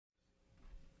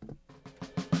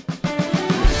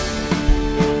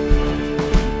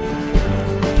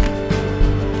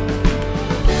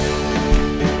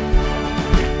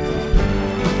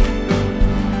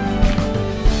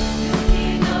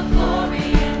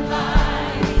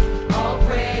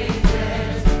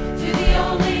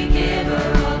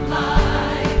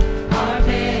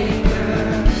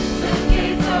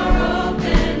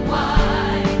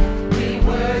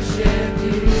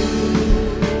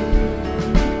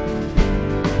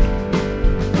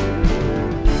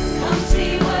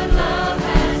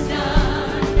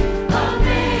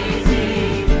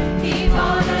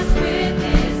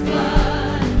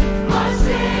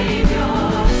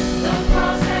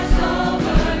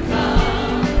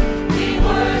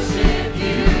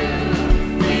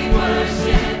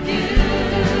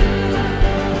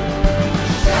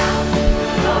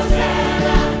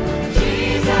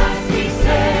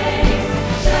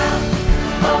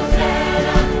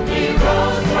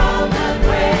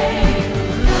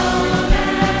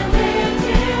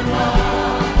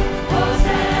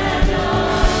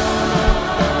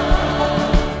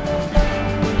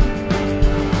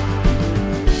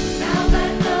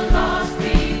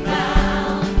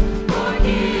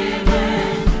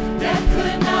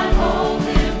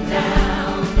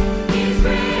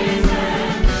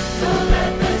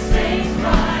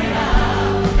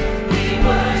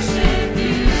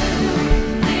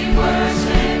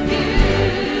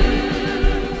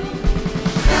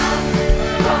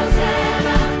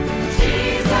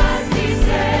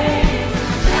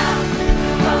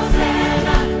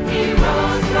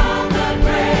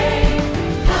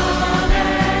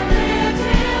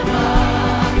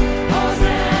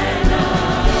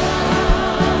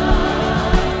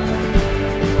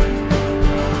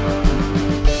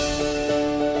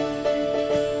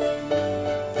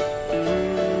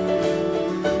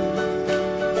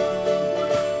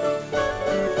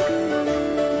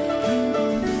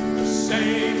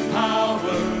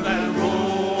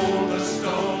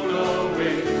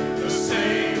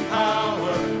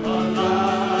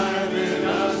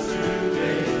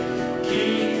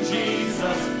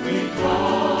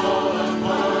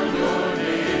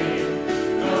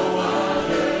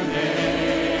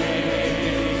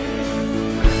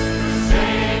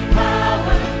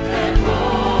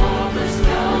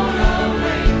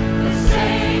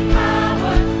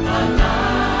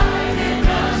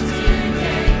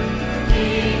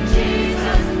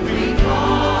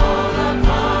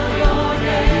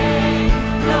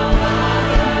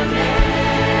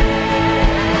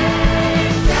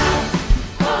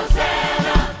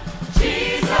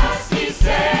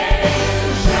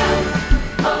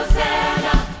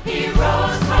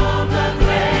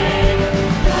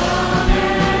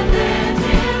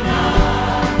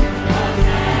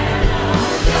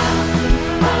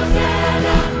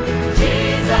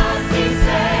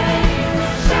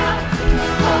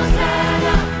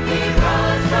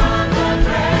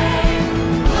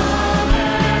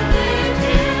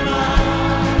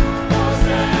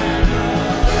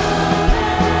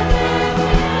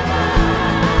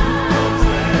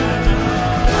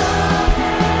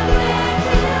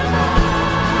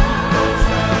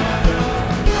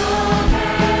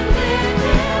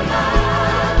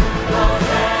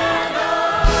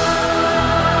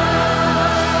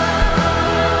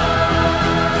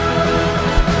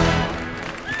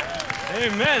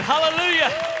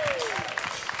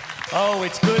Oh,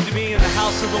 it's good to be in the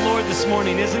house of the Lord this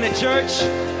morning, isn't it, church?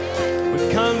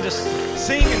 We've come to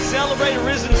sing and celebrate a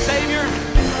risen Savior.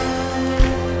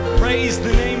 Praise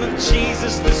the name of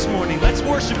Jesus this morning. Let's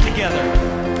worship together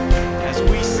as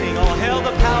we sing, all hail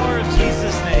the power of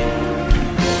Jesus' name.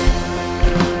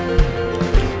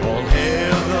 All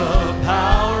hail the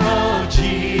power of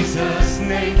Jesus'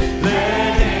 name.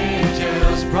 Let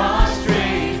angels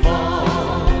prostrate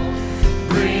fall.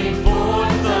 Bring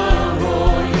forth the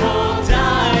royal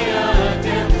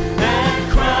diadem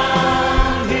and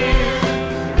crown him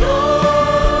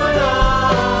Lord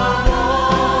of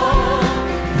all.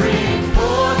 Bring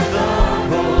forth the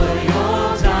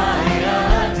royal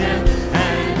diadem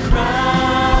and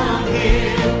crown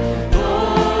him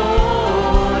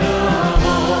Lord of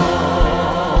all.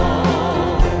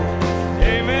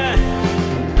 Amen.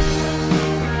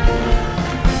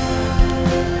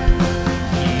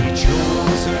 Ye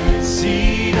chosen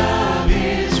seed of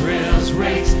Israel's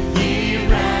race, ye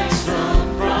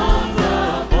ransomed from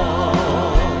the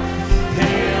fall.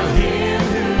 Hail him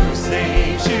who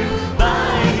saves you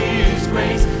by his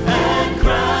grace, and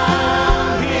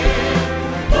crown him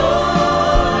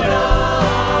Lord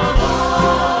of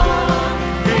all.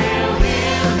 Hail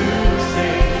him who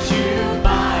saves you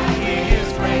by his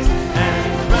grace,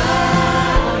 and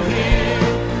crown him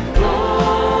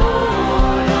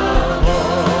Lord of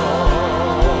all.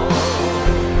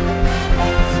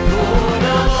 Lord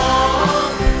of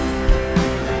all,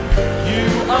 you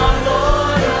are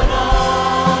Lord of all.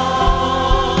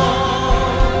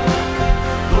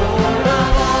 Lord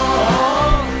of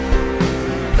all,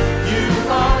 you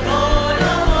are Lord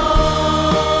of all.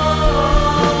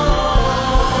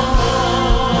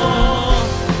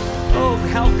 Oh,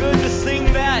 how good to sing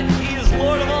that. He is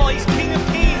Lord of all. He's King of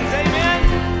kings. Amen.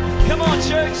 Come on,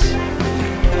 church.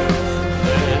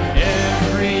 Let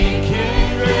every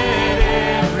kindred,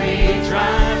 every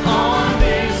tribe on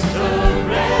this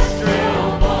terrestrial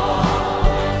ball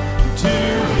to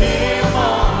him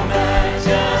all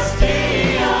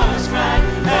majesty ascribe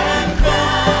and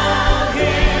crown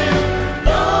him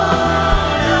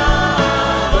Lord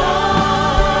of all.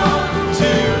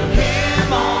 To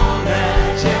him all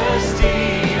majesty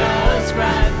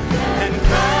ascribe and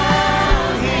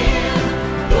crown him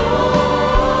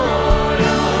Lord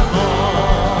of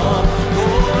all.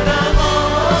 Lord of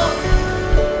all,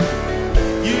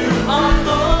 you are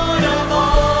Lord of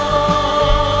all.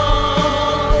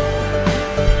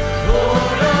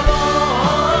 Lord of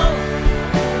all,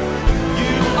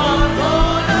 you are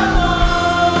Lord of all.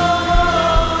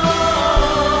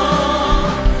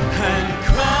 And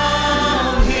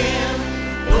crown him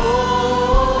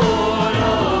Lord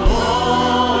of all.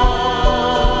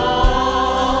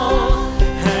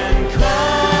 And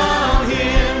crown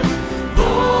him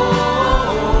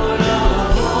Lord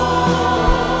of all.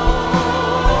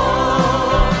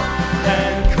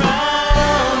 And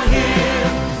crown him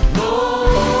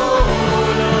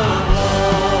Lord of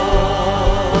all.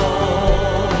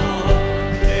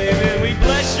 Amen. We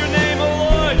bless your name, O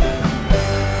Lord,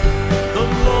 the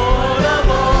Lord of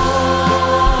all.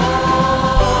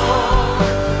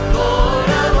 Lord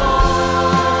of all.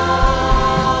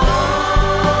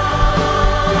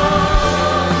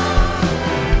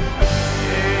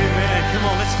 Amen. Come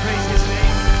on, let's praise his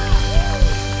name.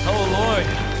 Oh Lord,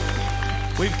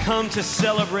 we've come to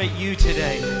celebrate you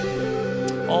today.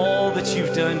 All that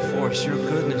you've done for us, your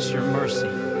goodness, your mercy.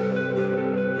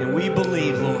 And we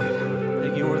believe, Lord,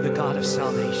 that you are the God of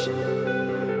salvation.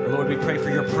 And Lord, we pray for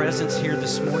your presence here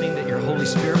this morning, that your Holy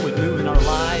Spirit would move in our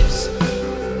lives.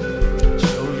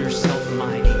 Show yourself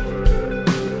mighty.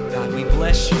 God, we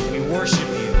bless you. We worship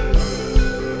you.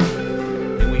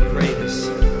 And we pray this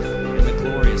in the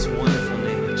glorious, wonderful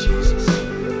name of Jesus.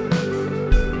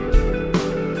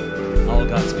 All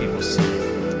God's people sing.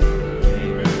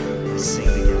 Amen. Let's sing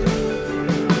together.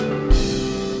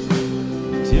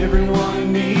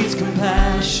 Everyone needs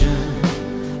compassion,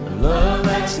 a love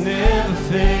that's never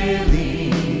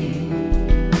failing.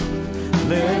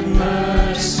 Let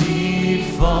mercy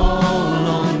fall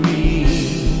on me.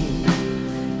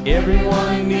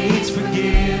 Everyone needs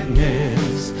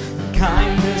forgiveness, the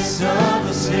kindness of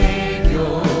the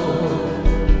Savior,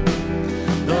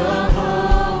 the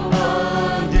hope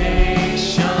of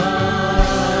nations.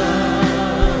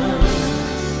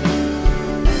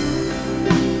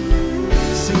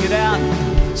 Sing it out.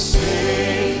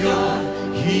 Savior,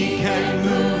 he can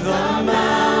move the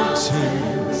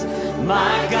mountains.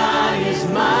 My God is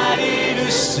mighty to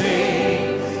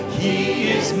save. He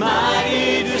is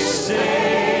mighty to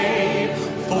save.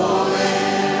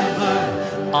 Forever,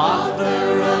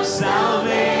 author of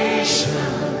salvation.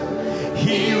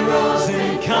 He rose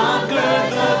and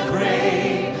conquered the grave.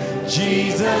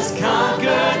 Jesus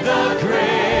conquered the grave.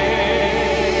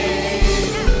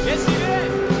 Yes, he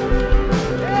did.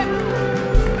 Yeah.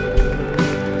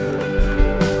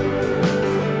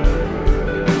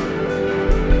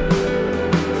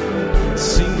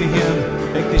 Sing to him.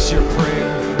 Make this your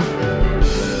prayer.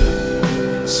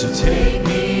 So take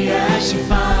me as you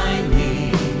find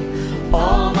me,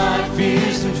 all my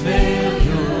fears and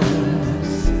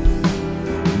failures.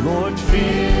 Lord,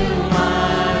 fill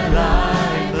my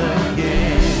life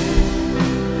again.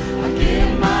 I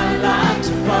give my life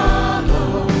to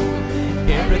follow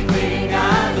everything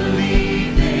I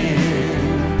believe in.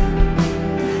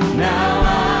 Now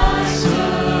I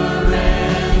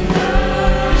surrender.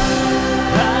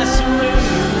 I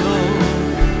surrender, Lord.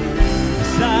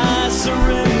 I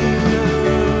surrender.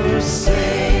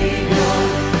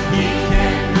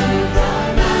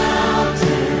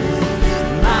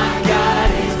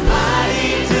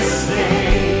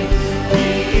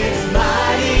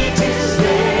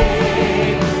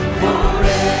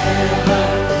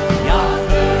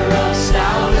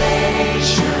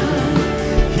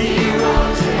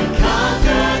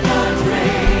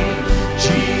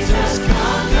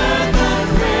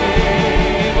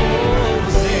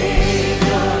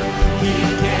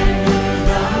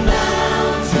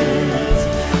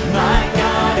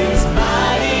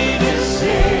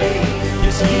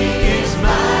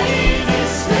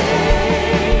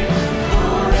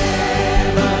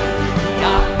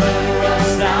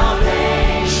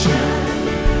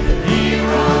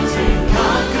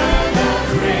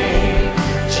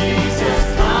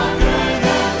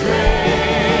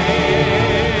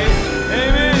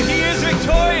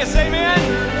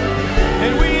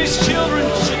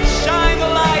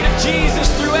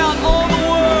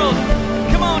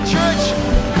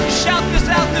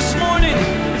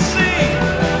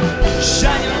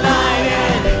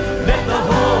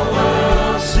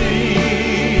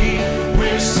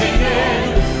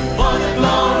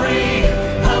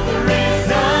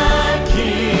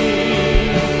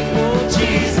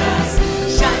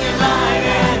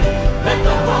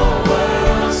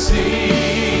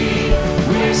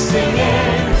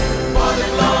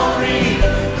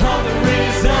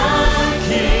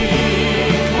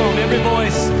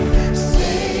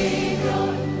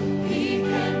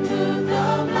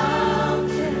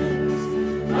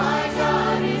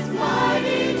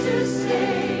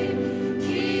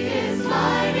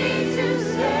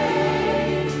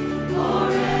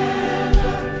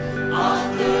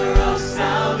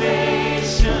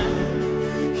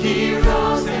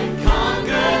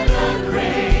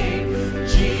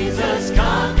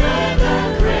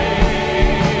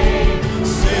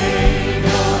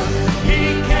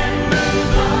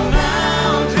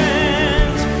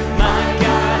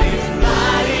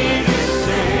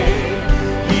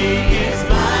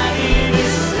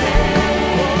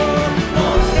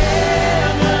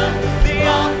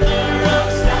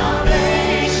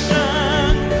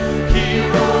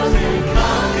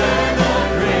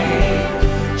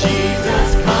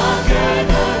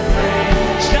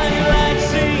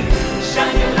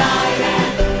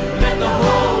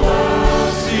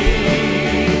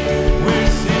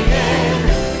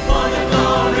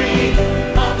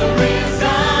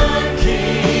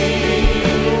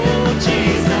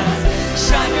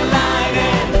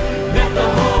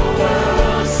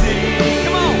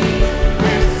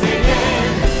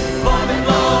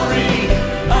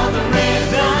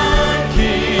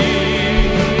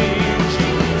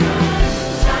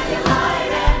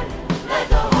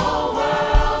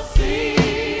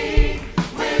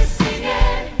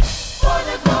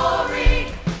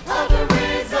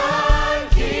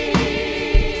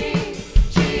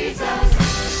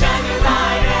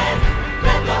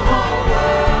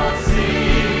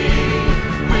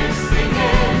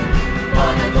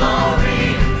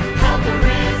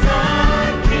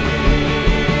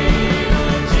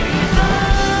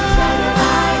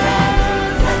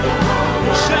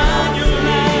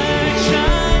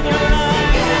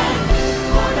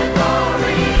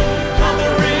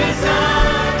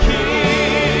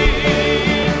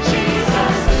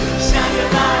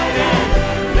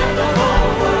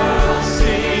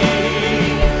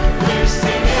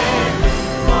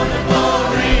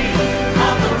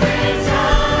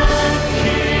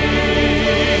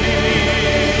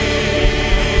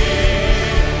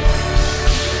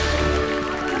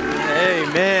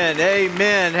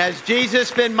 Amen. Has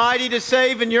Jesus been mighty to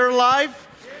save in your life?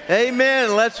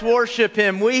 Amen. Let's worship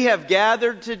Him. We have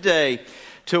gathered today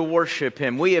to worship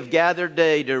Him. We have gathered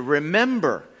today to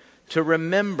remember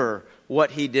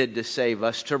what He did to save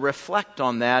us, to reflect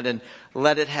on that and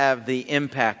let it have the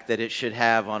impact that it should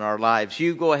have on our lives.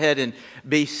 You go ahead and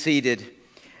be seated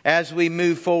As we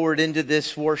move forward into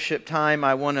this worship time,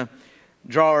 I want to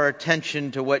draw our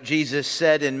attention to what Jesus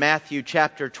said in Matthew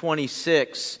chapter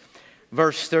 26,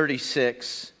 verse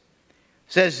 36.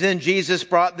 It says, "Then Jesus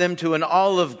brought them to an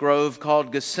olive grove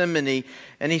called Gethsemane,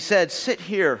 and he said, 'Sit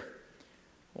here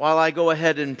while I go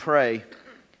ahead and pray.'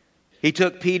 He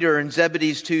took Peter and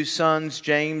Zebedee's two sons,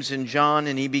 James and John,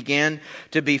 and he began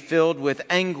to be filled with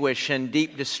anguish and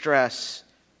deep distress.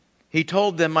 He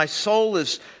told them, 'My soul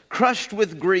is crushed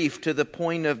with grief to the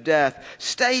point of death.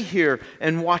 Stay here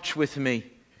and watch with me.'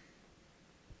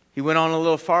 He went on a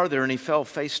little farther and he fell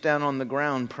face down on the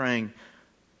ground praying,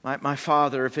 'My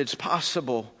Father, if it's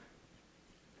possible,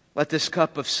 let this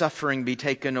cup of suffering be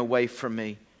taken away from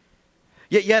me.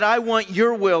 Yet I want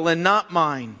your will and not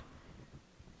mine.'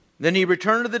 Then he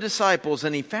returned to the disciples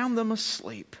and he found them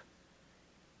asleep.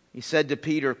 He said to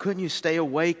Peter, 'Couldn't you stay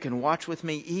awake and watch with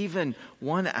me even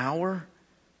 1 hour?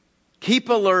 Keep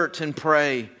alert and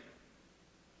pray.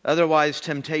 Otherwise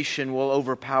temptation will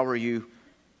overpower you.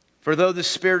 For though the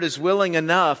spirit is willing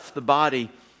enough, the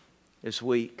body is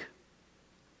weak.'"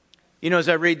 You know, as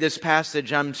I read this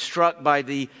passage, I'm struck by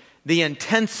the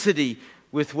intensity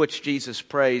with which Jesus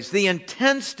prays. The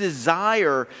intense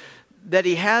desire that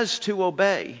he has to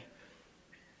obey.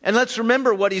 And let's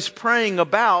remember what he's praying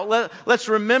about. Let's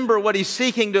remember what he's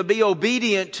seeking to be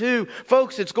obedient to.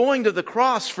 Folks, it's going to the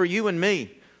cross for you and me.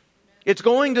 It's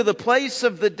going to the place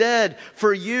of the dead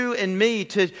for you and me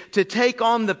to take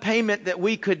on the payment that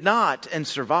we could not and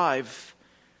survive.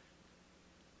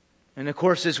 And of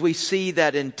course, as we see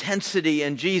that intensity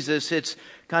in Jesus, it's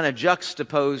kind of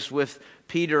juxtaposed with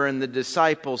Peter and the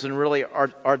disciples. And really,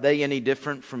 are they any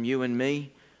different from you and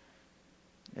me?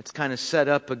 It's kind of set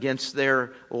up against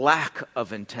their lack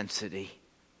of intensity.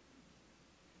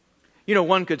 You know,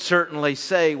 one could certainly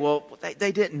say, well,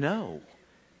 they didn't know.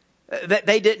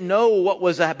 They didn't know what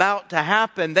was about to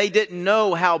happen. They didn't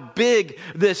know how big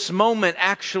this moment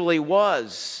actually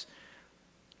was.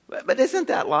 But isn't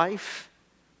that life?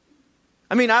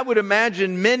 I mean, I would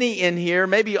imagine many in here,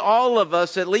 maybe all of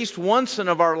us, at least once in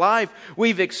our life,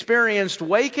 we've experienced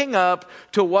waking up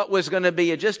to what was going to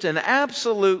be just an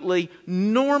absolutely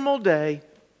normal day,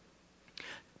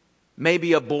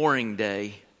 maybe a boring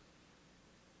day.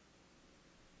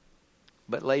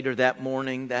 But later that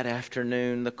morning, that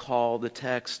afternoon, the call, the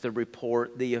text, the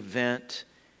report, the event,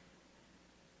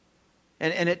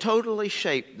 and it totally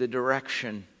shaped the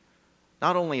direction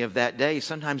not only of that day,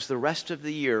 sometimes the rest of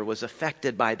the year was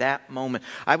affected by that moment.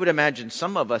 I would imagine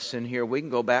some of us in here, we can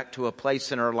go back to a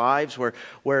place in our lives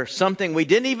where something we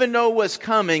didn't even know was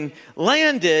coming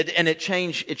landed, and it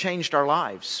changed our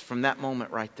lives from that moment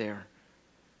right there.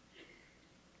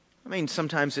 I mean,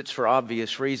 sometimes it's for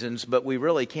obvious reasons, but we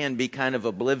really can be kind of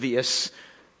oblivious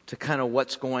to kind of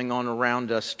what's going on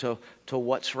around us, to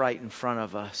what's right in front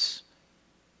of us.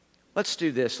 Let's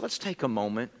do this. Let's take a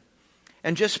moment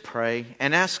and just pray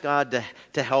and ask God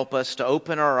to help us, to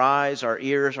open our eyes, our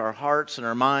ears, our hearts, and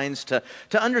our minds, to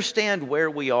understand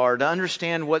where we are, to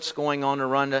understand what's going on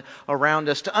around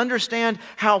us, to understand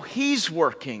how He's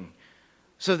working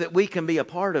so that we can be a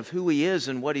part of who He is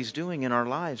and what He's doing in our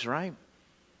lives, right?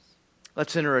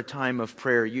 Let's enter a time of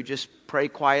prayer. You just pray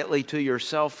quietly to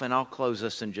yourself, and I'll close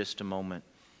us in just a moment.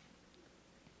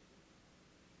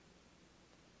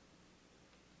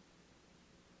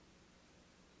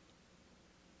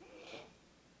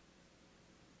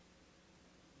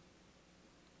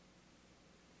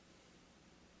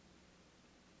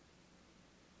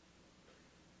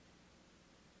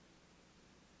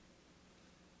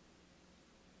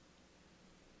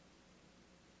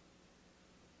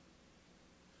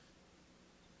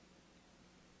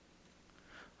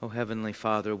 Oh, Heavenly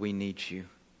Father, we need You.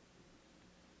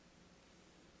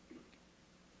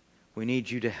 We need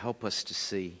You to help us to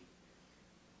see,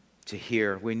 to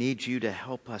hear. We need You to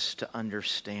help us to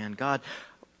understand. God,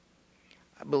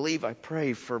 I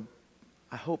pray for,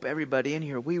 I hope everybody in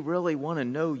here, we really want to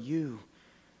know You.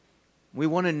 We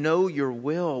want to know Your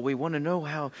will. We want to know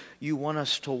how You want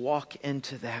us to walk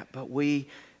into that. But we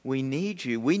need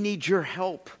You. We need Your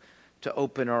help to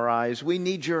open our eyes. We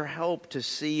need Your help to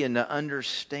see and to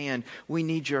understand. We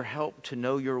need Your help to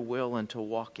know Your will and to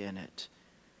walk in it.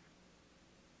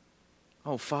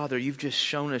 Oh, Father, You've just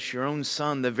shown us Your own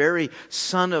Son, the very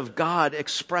Son of God,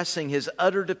 expressing His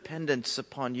utter dependence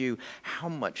upon You. How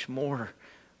much more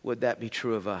would that be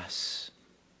true of us?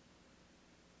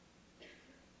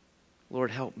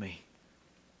 Lord, help me.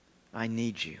 I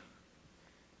need You.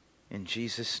 In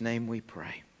Jesus' name we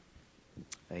pray.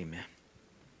 Amen.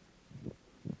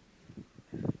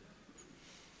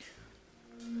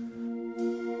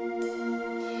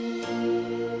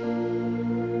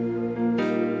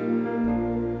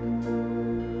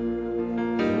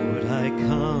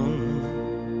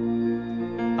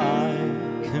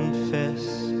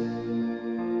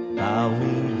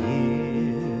 bowing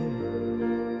here,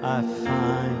 I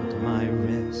find my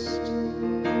rest.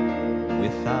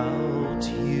 Without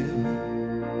you,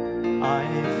 I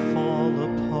fall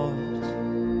apart.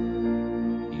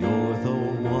 You're the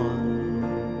one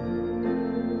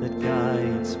that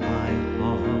guides my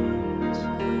heart.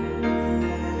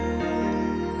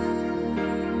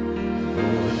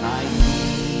 Lord, I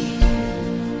need you.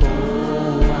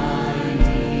 Oh, I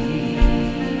need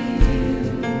you.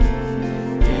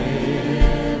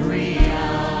 Every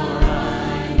hour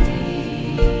I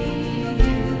need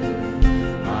you.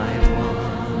 My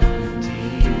one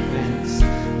defense,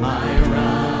 my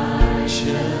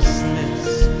righteousness.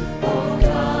 Oh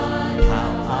God,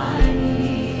 how I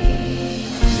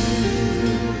need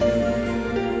you.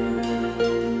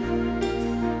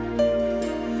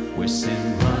 Where sin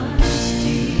runs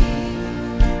deep,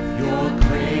 your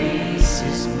grace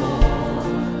is more.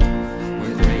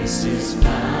 Where grace is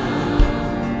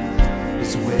found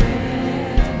is where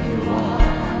you are.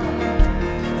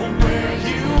 Where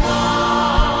you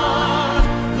are,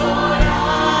 Lord,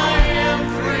 I am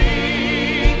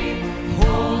free.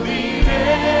 Holiness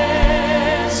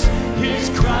is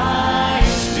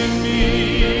Christ in me.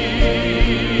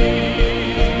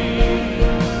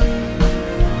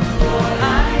 Lord,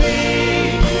 I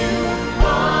need you. Oh,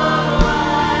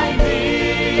 I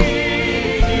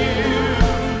need you.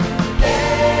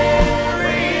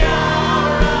 Every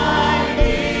hour I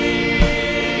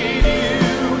need you.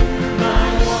 My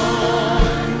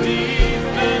one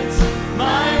defense,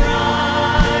 my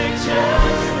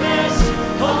righteousness.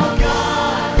 Oh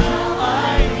God, how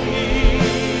I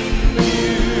need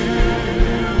you.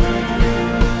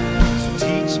 So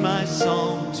teach my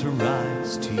song to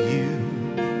rise to you.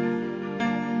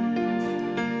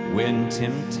 When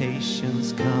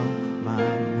temptations come my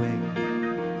way,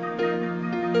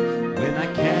 when I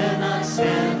cannot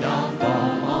stand, I'll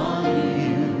fall on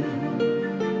you.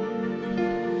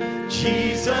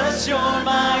 Jesus, you're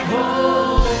my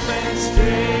hope and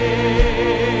stay.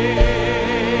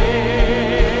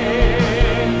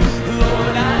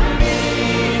 Lord, I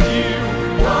need you.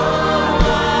 Oh,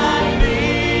 I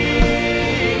need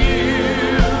you.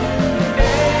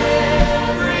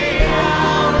 Every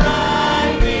hour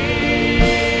I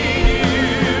need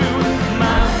you.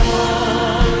 My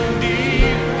one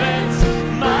defense,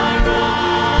 my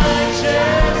righteousness.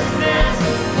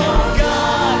 Oh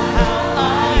God, how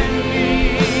I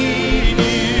need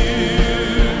you.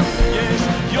 Yes,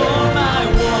 you're my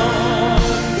one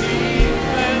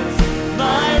defense,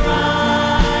 my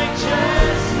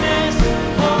righteousness.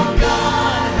 Oh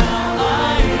God, how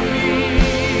I need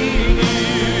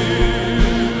you.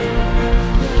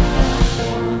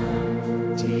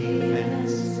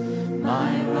 Defense,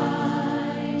 my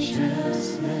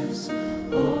righteousness.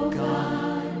 Oh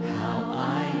God, how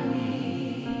I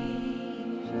need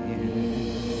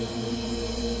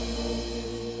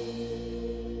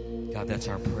you. God, that's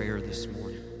our prayer this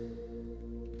morning.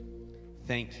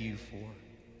 Thank you for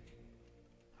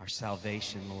our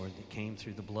salvation, Lord, that came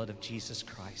through the blood of Jesus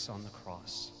Christ on the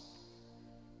cross.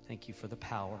 Thank you for the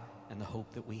power and the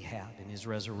hope that we have in his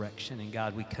resurrection. And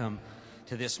God, we come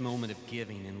to this moment of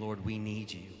giving, and Lord, we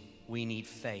need you. We need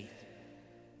faith.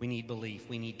 We need belief.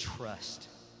 We need trust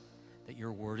that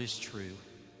your word is true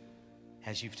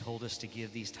as you've told us to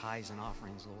give these tithes and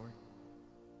offerings, Lord.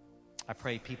 I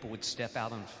pray people would step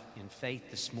out in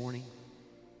faith this morning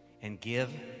and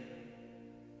give.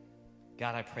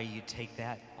 God, I pray you take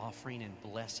that offering and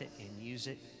bless it and use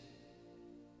it,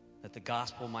 that the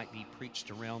gospel might be preached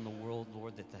around the world,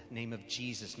 Lord, that the name of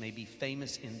Jesus may be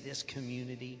famous in this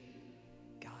community.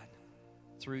 God,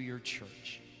 through your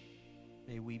church,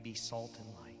 may we be salt and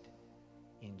light.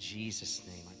 In Jesus'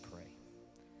 name I pray.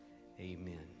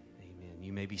 Amen. Amen.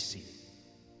 You may be seated.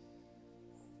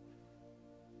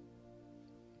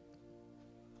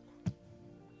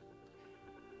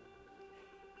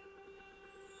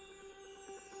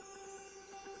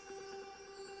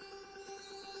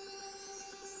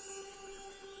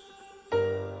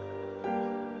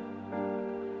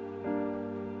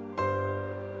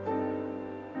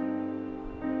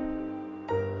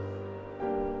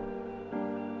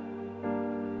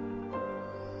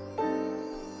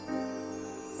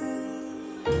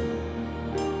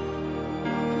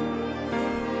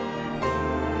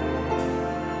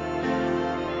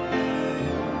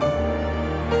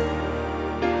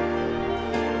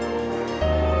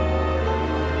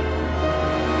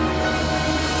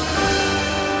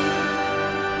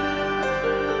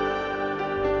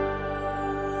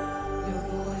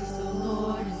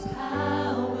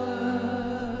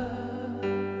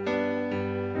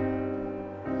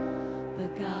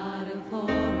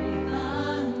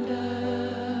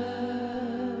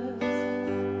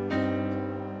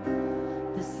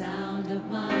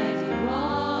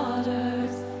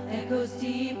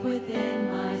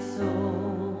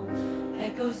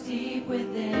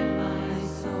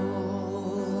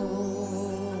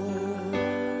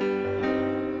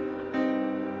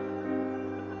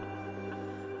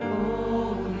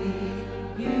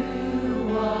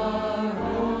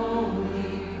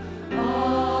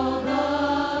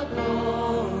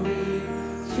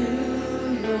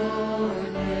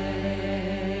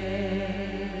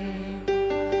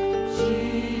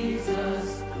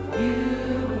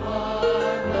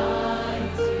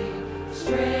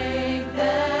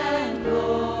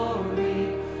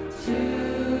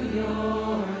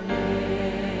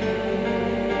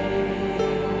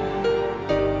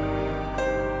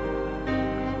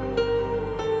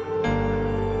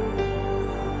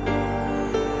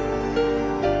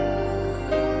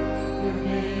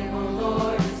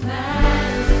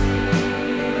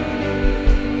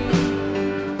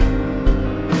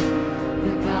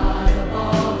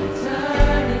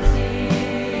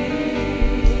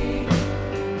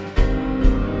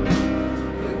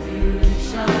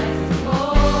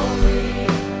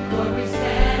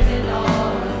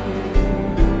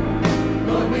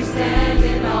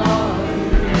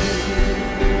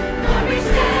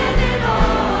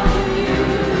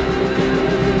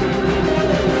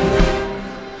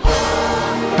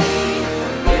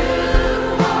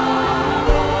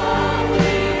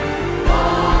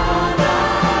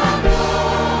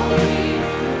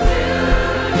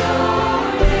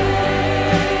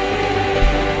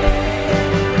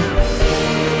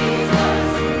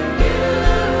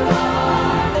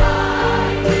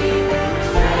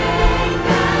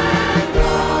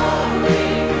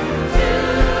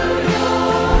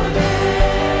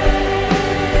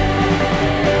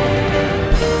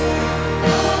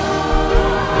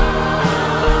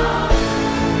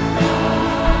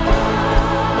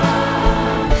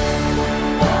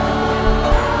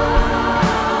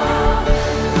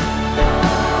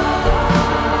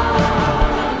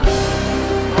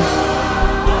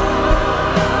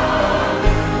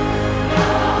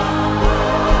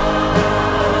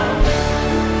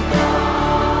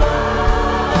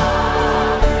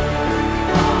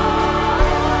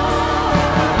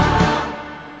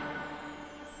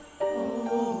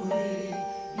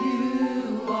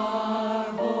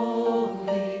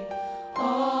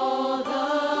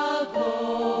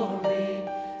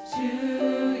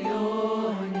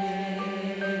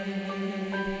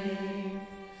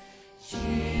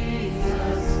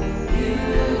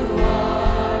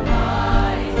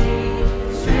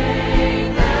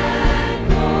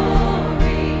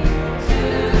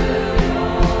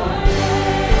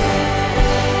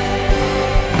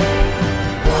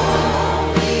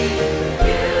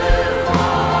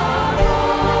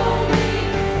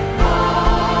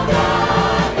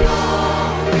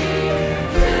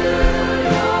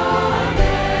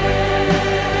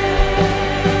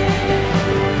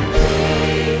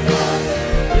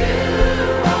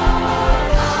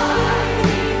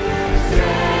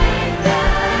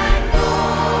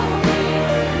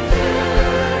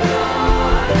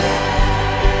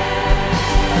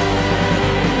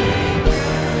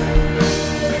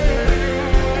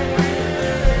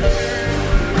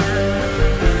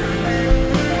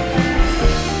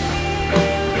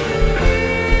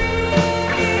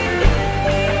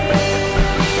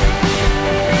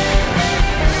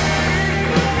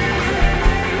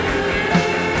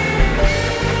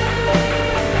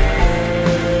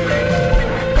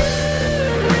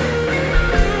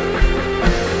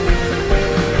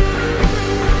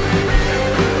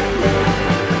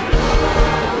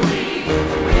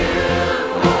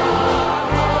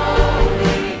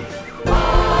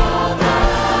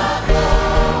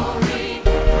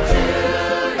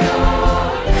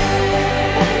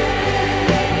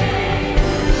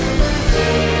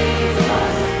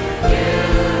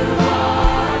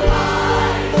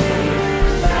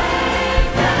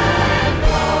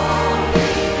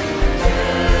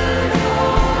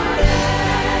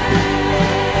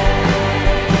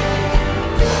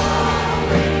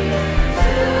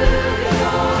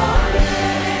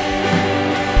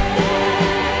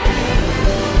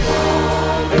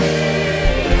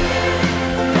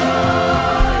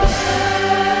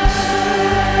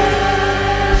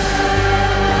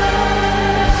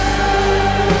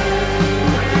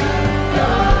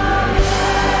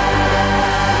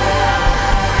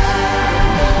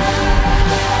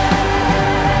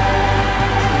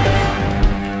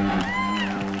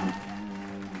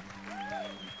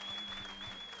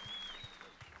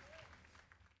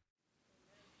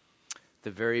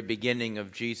 very beginning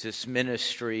of Jesus'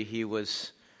 ministry, he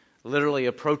was literally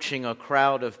approaching a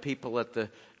crowd of people at the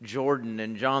Jordan,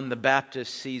 and John the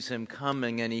Baptist sees him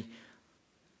coming, and he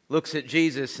looks at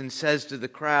Jesus and says to the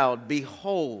crowd,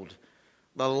 "Behold,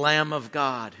 the Lamb of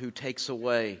God who takes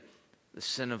away the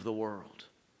sin of the world."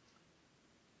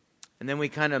 And then we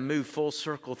kind of move full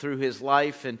circle through his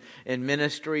life and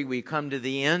ministry. We come to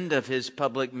the end of his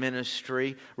public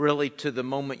ministry, really to the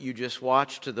moment you just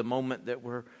watched, to the moment that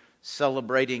we're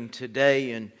celebrating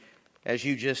today. And as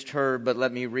you just heard, but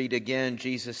let me read again,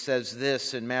 Jesus says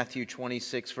this in Matthew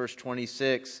 26, verse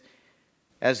 26.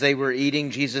 As they were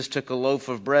eating, Jesus took a loaf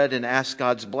of bread and asked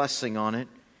God's blessing on it.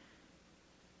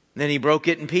 Then he broke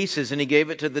it in pieces and he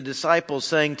gave it to the disciples,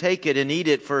 saying, "Take it and eat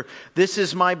it, for this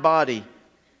is my body."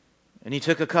 And he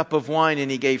took a cup of wine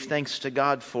and he gave thanks to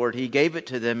God for it. He gave it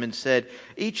to them and said,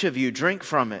 "Each of you drink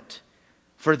from it,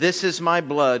 for this is my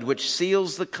blood, which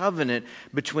seals the covenant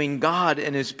between God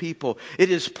and His people. It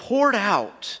is poured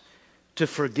out to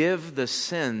forgive the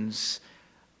sins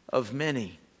of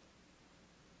many."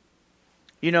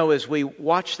 You know, as we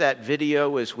watch that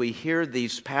video, as we hear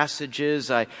these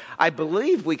passages, I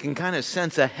believe we can kind of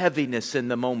sense a heaviness in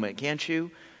the moment, can't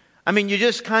you? I mean, you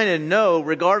just kind of know,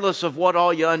 regardless of what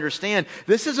all you understand,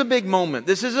 this is a big moment.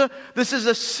 This is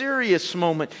a serious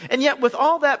moment. And yet, with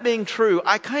all that being true,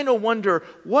 I kind of wonder,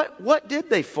 what did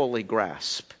they fully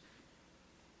grasp?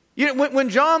 You know, when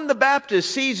John the Baptist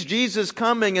sees Jesus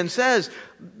coming and says,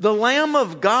 "The Lamb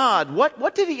of God,"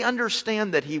 what did he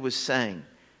understand that he was saying?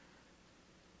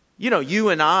 You know, you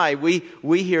and I,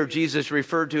 we hear Jesus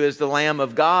referred to as the Lamb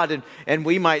of God, and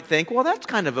we might think, well, that's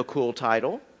kind of a cool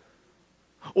title.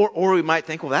 Or we might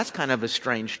think, well, that's kind of a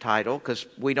strange title, because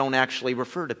we don't actually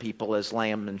refer to people as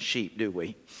lamb and sheep, do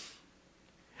we?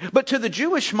 But to the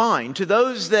Jewish mind, to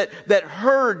those that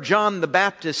heard John the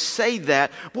Baptist say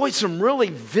that, boy, some really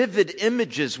vivid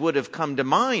images would have come to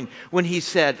mind when he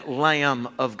said, "Lamb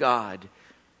of God."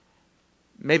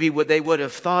 Maybe they would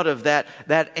have thought of that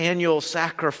annual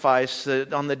sacrifice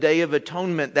on the Day of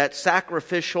Atonement, that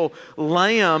sacrificial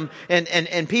lamb,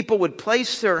 and people would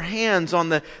place their hands on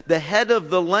the head of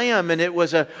the lamb, and it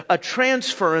was a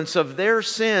transference of their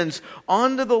sins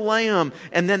onto the lamb,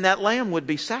 and then that lamb would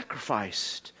be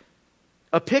sacrificed.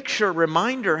 A picture,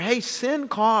 reminder, hey, sin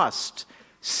costs,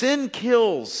 sin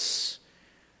kills.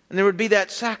 And there would be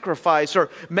that sacrifice. Or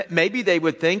maybe they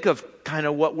would think of kind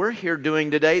of what we're here doing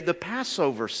today, the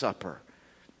Passover supper.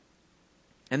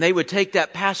 And they would take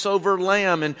that Passover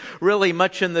lamb, and really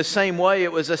much in the same way,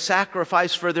 it was a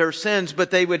sacrifice for their sins.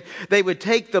 But they would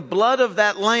take the blood of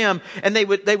that lamb, and they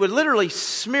would literally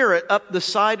smear it up the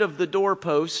side of the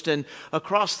doorpost and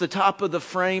across the top of the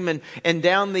frame and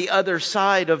down the other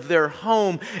side of their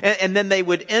home. And then they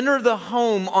would enter the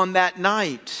home on that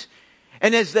night.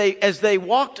 And as they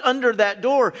walked under that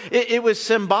door, it was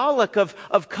symbolic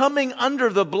of coming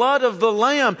under the blood of the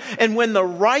Lamb. And when the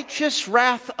righteous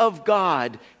wrath of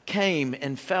God came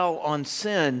and fell on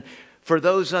sin, for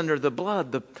those under the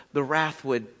blood, the wrath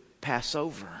would pass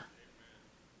over.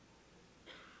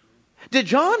 Did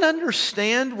John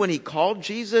understand when he called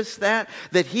Jesus that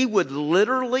he would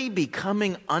literally be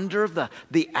coming under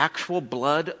the actual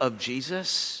blood of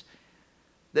Jesus?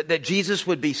 That Jesus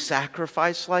would be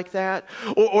sacrificed like that?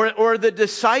 Or the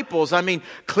disciples, I mean,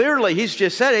 clearly he's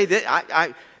just said,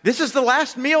 hey, this is the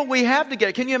last meal we have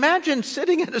together. Can you imagine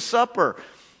sitting at a supper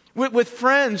with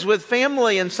friends, with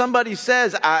family, and somebody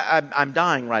says, I'm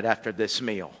dying right after this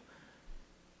meal?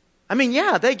 I mean,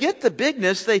 yeah, they get the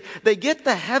bigness, they get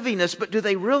the heaviness, but do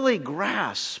they really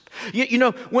grasp? You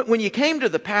know, when you came to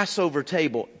the Passover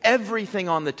table, everything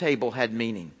on the table had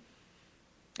meaning.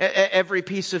 Every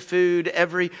piece of food,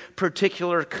 every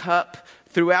particular cup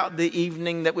throughout the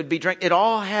evening that would be drank, it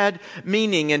all had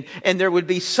meaning. And there would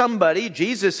be somebody,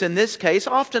 Jesus in this case,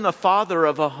 often a father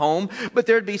of a home, but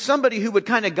there'd be somebody who would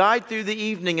kind of guide through the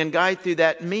evening and guide through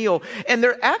that meal. And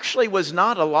there actually was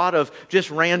not a lot of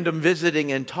just random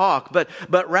visiting and talk, but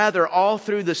rather all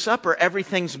through the supper,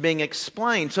 everything's being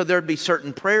explained. So there'd be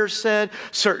certain prayers said,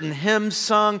 certain hymns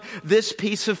sung. This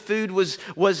piece of food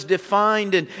was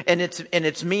defined and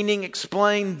its meaning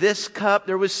explained. This cup,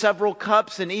 there was several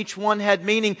cups, and each one had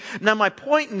meaning. Now, my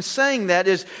point in saying that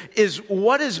is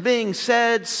what is being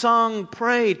said, sung,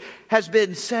 prayed, has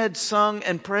been said, sung,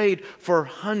 and prayed for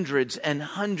hundreds and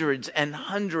hundreds and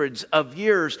hundreds of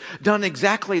years, done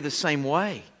exactly the same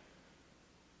way.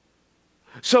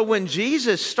 So when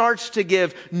Jesus starts to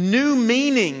give new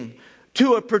meaning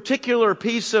to a particular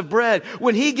piece of bread,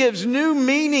 when He gives new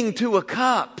meaning to a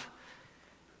cup,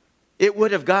 it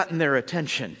would have gotten their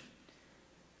attention.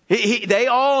 They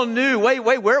all knew, wait,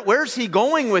 where's He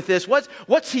going with this?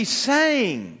 What's He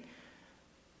saying?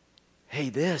 hey,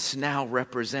 this now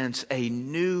represents a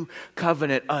new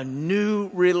covenant, a new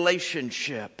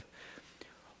relationship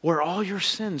where all your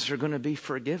sins are going to be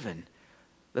forgiven.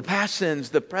 The past sins,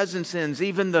 the present sins,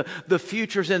 even the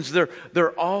future sins,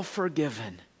 they're all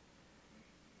forgiven.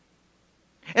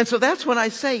 And so that's when I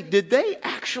say, did they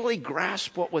actually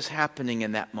grasp what was happening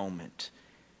in that moment?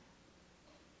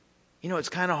 You know, it's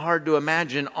kind of hard to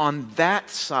imagine on that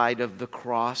side of the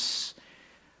cross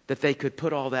that they could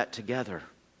put all that together.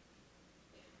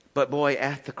 But boy,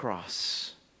 at the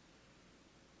cross,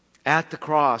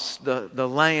 the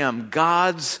Lamb,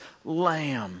 God's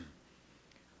Lamb.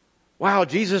 Wow,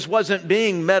 Jesus wasn't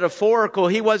being metaphorical.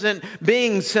 He wasn't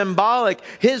being symbolic.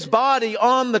 His body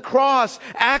on the cross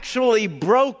actually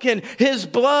broken. His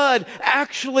blood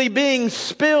actually being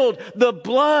spilled. The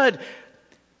blood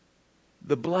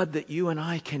that you and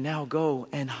I can now go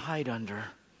and hide under.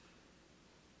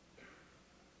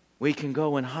 We can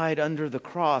go and hide under the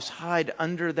cross, hide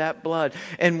under that blood.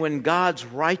 And when God's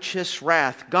righteous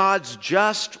wrath, God's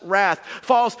just wrath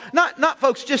falls, not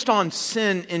folks just on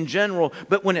sin in general,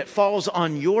 but when it falls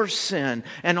on your sin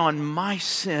and on my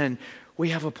sin, we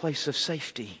have a place of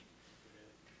safety.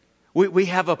 We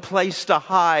have a place to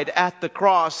hide at the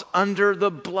cross under the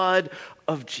blood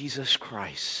of Jesus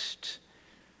Christ.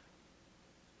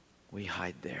 We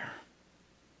hide there.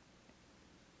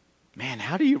 Man,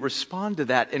 how do you respond to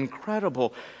that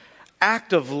incredible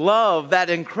act of love, that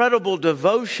incredible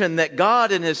devotion that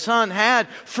God and His Son had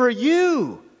for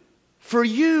you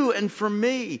and for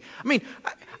me? I mean,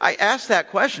 I asked that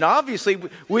question. Obviously,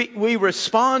 we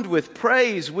respond with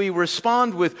praise. We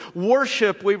respond with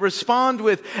worship. We respond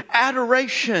with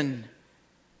adoration.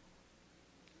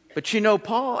 But you know,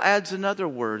 Paul adds another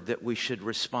word that we should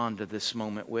respond to this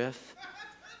moment with.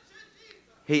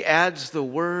 He adds the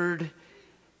word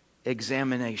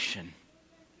examination.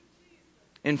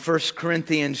 In 1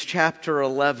 Corinthians chapter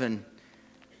 11,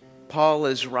 Paul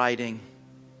is writing.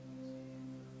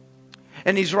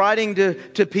 And he's writing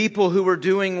to people who are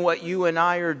doing what you and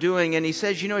I are doing. And he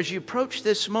says, you know, as you approach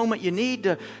this moment, you need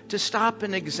to stop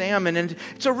and examine. And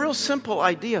it's a real simple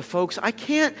idea, folks. I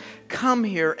can't come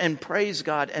here and praise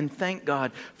God and thank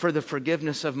God for the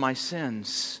forgiveness of my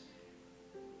sins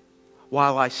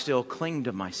while I still cling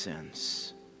to my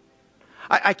sins.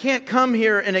 I can't come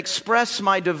here and express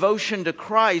my devotion to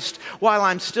Christ while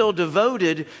I'm still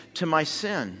devoted to my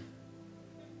sin.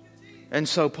 And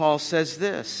so Paul says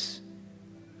this: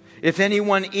 if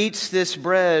anyone eats this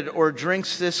bread or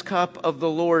drinks this cup of the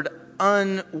Lord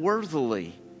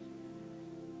unworthily,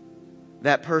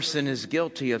 that person is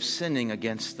guilty of sinning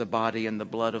against the body and the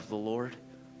blood of the Lord.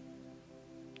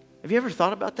 Have you ever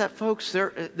thought about that, folks?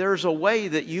 There's a way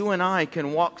that you and I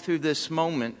can walk through this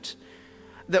moment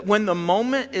that when the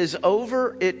moment is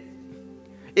over,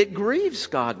 it grieves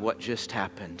God what just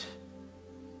happened.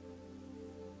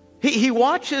 He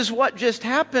watches what just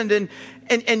happened,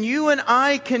 and you and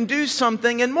I can do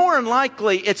something, and more than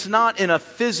likely it's not in a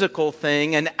physical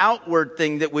thing, an outward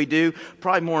thing that we do.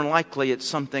 Probably more than likely it's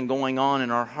something going on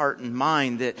in our heart and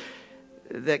mind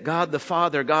that God the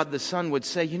Father, God the Son would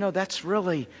say, you know, that's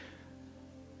really,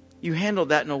 you handled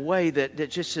that in a way that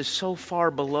just is so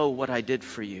far below what I did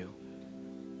for you.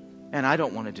 And I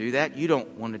don't want to do that. You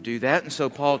don't want to do that. And so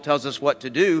Paul tells us what to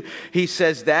do. He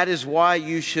says that is why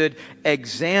you should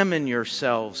examine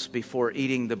yourselves before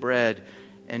eating the bread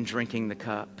and drinking the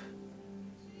cup.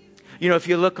 You know, if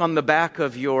you look on the back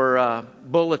of your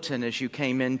bulletin as you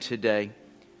came in today,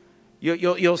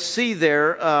 you'll see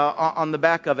there on the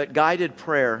back of it, guided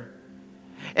prayer.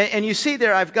 And you see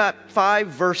there, I've got 5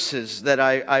 verses that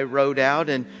I wrote out.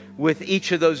 And with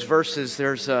each of those verses,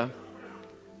 there's a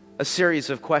series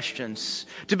of questions.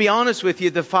 To be honest with you,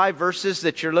 the 5 verses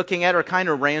that you're looking at are kind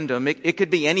of random. It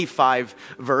could be any 5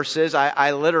 verses.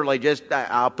 I literally just,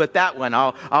 I'll put that one.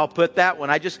 I'll put that one.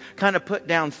 I just kind of put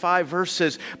down 5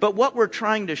 verses. But what we're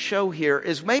trying to show here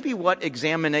is maybe what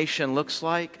examination looks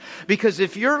like. Because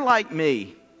if you're like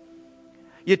me,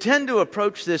 you tend to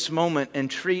approach this moment and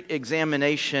treat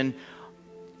examination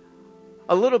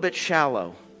a little bit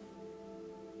shallow.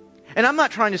 And I'm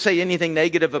not trying to say anything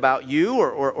negative about you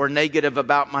or negative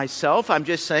about myself. I'm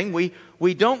just saying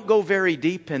we don't go very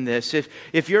deep in this.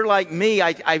 If you're like me,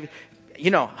 I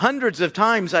hundreds of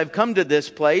times I've come to this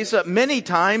place. Many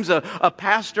times a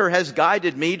pastor has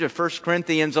guided me to 1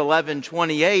 Corinthians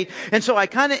 11:28. And so I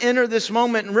kind of enter this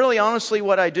moment, and really honestly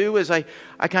what I do is I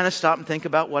kind of stop and think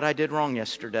about what I did wrong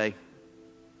yesterday.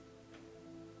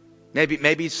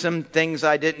 Maybe some things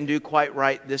I didn't do quite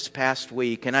right this past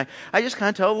week. And I just kind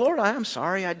of tell the Lord, I'm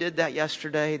sorry I did that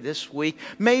yesterday, this week.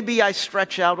 Maybe I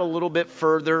stretch out a little bit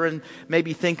further and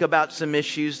maybe think about some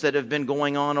issues that have been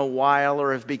going on a while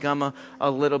or have become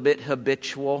a little bit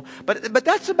habitual. But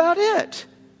that's about it.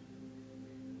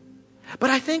 But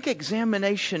I think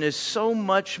examination is so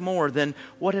much more than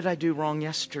what did I do wrong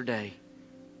yesterday?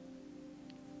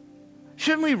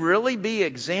 Shouldn't we really be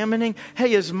examining,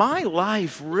 hey, is my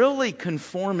life really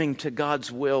conforming to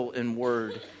God's will and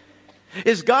word?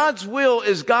 Is God's will,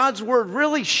 is God's word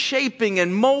really shaping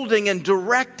and molding and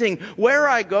directing where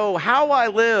I go, how I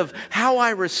live, how I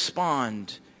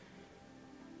respond?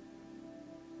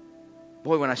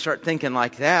 Boy, when I start thinking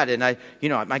like that, and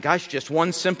my gosh, just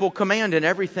one simple command: in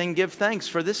everything give thanks,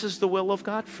 for this is the will of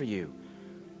God for you.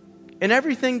 In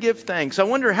everything give thanks. I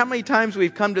wonder how many times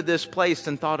we've come to this place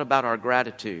and thought about our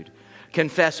gratitude.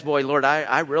 Confess, boy, Lord,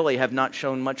 I really have not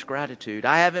shown much gratitude.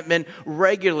 I haven't been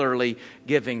regularly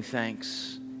giving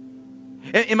thanks.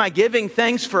 Am I giving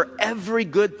thanks for every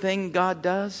good thing God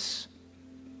does?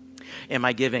 Am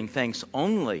I giving thanks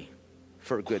only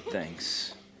for good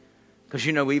things? Because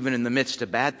even in the midst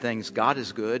of bad things, God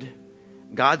is good.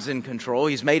 God's in control.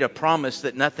 He's made a promise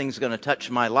that nothing's going to touch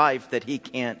my life that He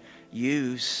can't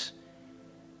use.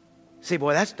 See,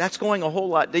 boy, that's going a whole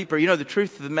lot deeper. The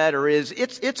truth of the matter is,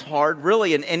 it's hard,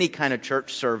 really, in any kind of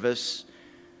church service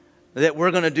that we're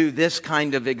going to do this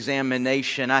kind of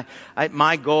examination.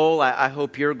 My goal, I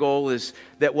hope your goal, is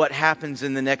that what happens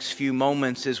in the next few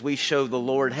moments is we show the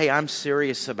Lord, hey, I'm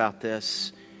serious about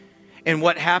this. And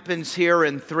what happens here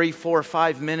in 3, 4,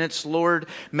 5 minutes, Lord,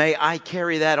 may I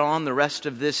carry that on the rest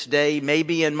of this day,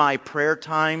 maybe in my prayer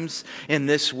times in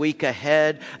this week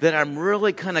ahead, that I'm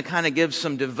really going to kind of give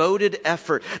some devoted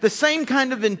effort, the same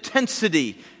kind of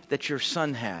intensity that your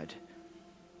Son had,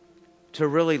 to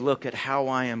really look at how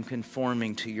I am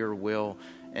conforming to your will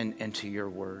and to your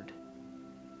word.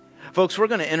 Folks, we're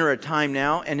going to enter a time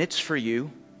now, and it's for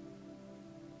you.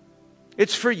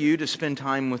 It's for you to spend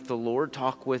time with the Lord,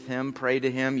 talk with Him, pray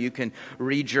to Him. You can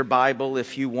read your Bible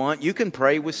if you want. You can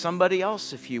pray with somebody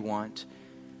else if you want.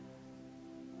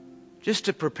 Just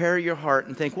to prepare your heart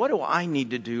and think, what do I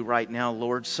need to do right now,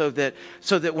 Lord, so that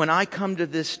when I come to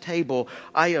this table,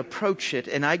 I approach it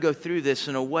and I go through this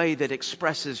in a way that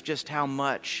expresses just how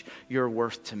much you're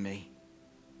worth to me.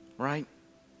 Right?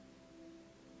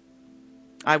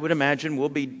 I would imagine we'll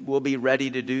be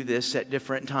ready to do this at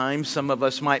different times. Some of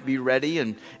us might be ready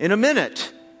in a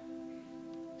minute.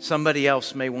 Somebody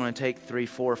else may want to take 3,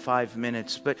 4, 5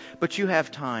 minutes, but you have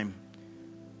time.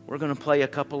 We're going to play a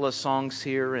couple of songs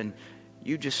here, and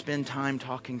you just spend time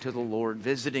talking to the Lord,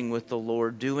 visiting with the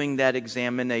Lord, doing that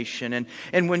examination.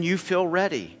 And when you feel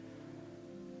ready,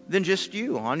 then just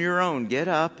you on your own get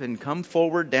up and come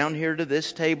forward down here to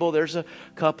this table. There's a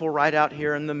couple right out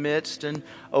here in the midst and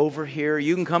over here.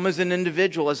 You can come as an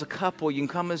individual, as a couple. You can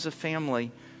come as a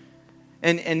family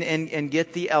and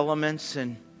get the elements,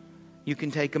 and you can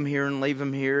take them here and leave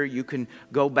them here. You can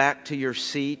go back to your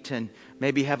seat and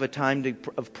maybe have a time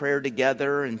of prayer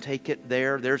together and take it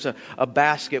there. There's a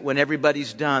basket. When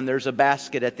everybody's done, there's a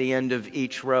basket at the end of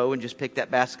each row, and just pick that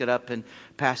basket up and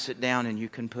pass it down, and you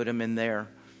can put them in there.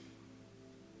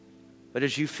 But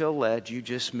as you feel led, you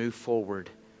just move forward.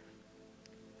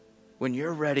 When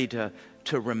you're ready to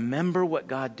remember what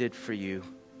God did for you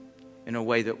in a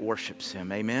way that worships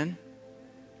Him. Amen?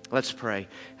 Let's pray.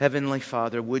 Heavenly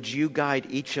Father, would you guide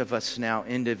each of us now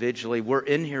individually? We're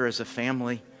in here as a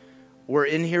family. We're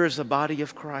in here as a body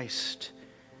of Christ.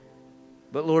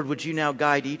 But Lord, would you now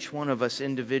guide each one of us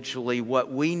individually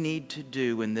what we need to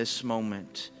do in this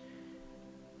moment,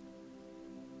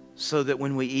 so that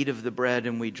when we eat of the bread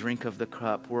and we drink of the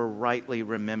cup, we're rightly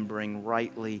remembering,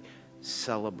 rightly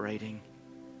celebrating.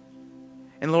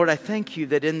 And Lord, I thank you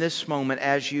that in this moment,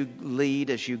 as you lead,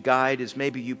 as you guide, as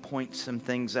maybe you point some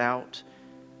things out,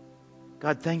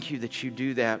 God, thank you that you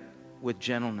do that with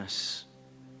gentleness,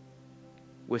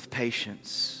 with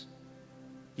patience.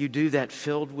 You do that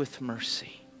filled with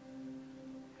mercy.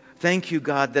 Thank you,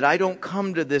 God, that I don't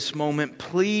come to this moment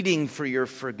pleading for your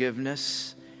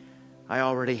forgiveness. I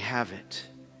already have it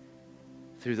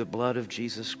through the blood of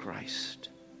Jesus Christ.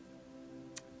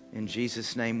 In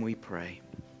Jesus' name we pray.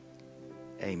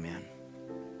 Amen.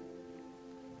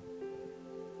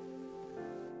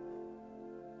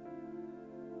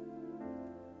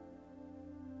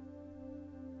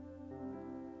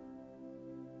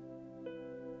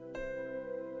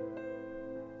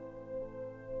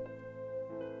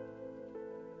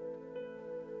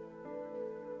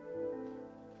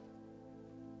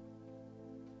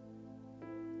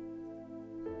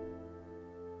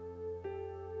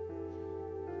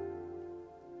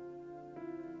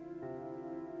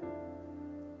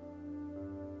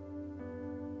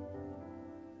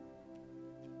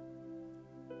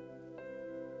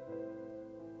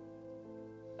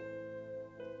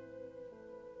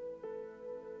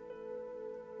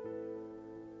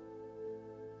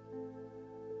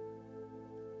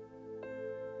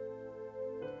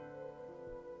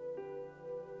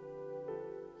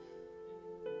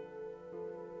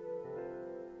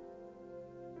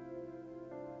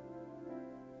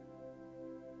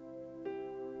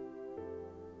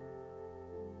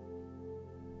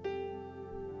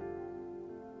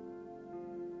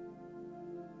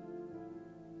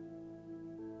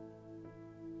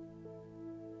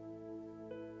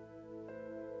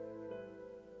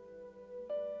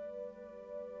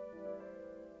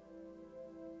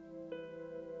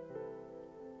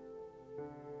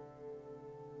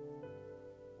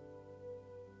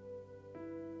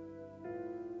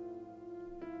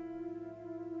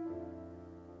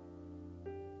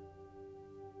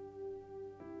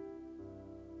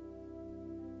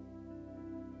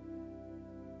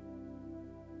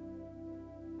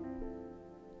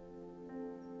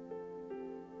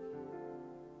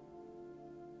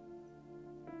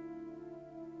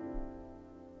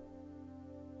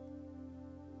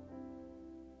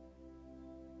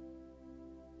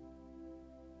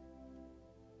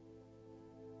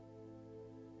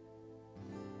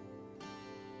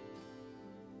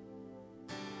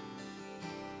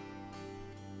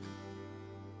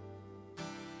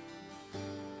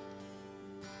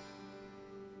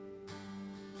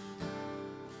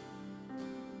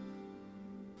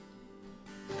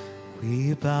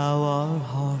 We bow our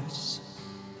hearts,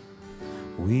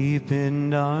 we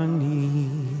bend our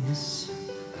knees.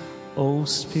 O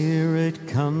Spirit,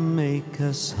 come make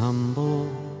us humble.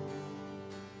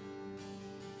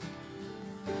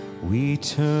 We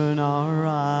turn our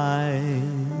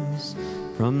eyes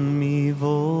from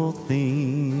evil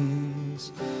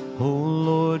things. O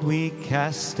Lord, we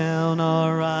cast down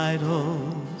our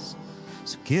idols.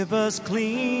 So give us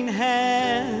clean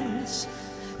hands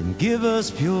and give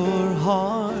us pure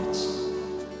hearts.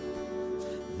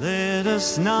 Let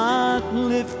us not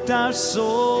lift our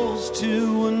souls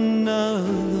to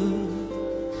another.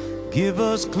 Give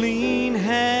us clean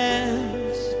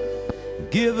hands,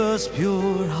 give us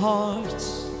pure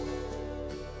hearts.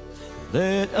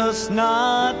 Let us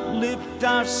not lift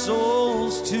our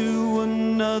souls to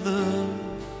another.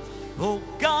 Oh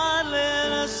God,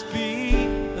 let us be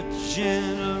a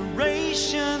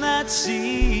generation that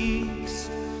seeks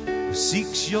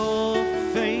your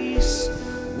face.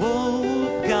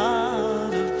 Oh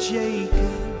God of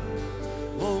Jacob,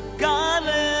 oh God,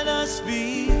 let us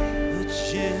be a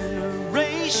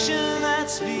generation that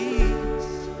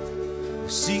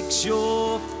seeks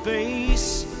your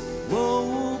face.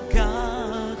 Oh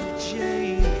God of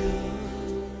Jacob.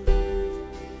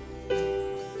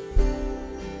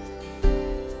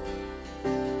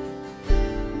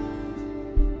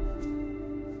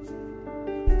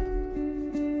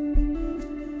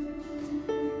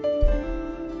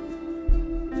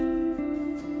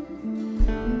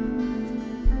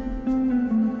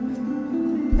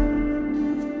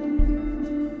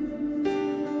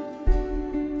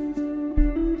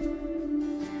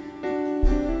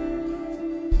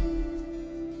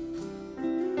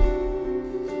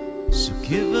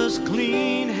 Give us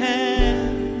clean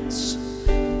hands,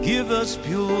 give us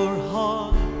pure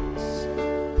hearts.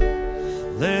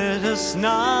 Let us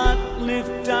not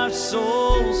lift our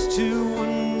souls to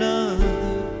another.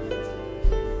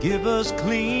 Give us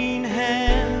clean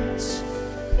hands,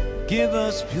 give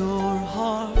us pure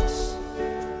hearts.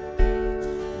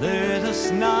 Let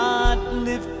us not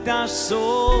lift our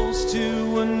souls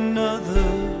to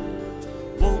another.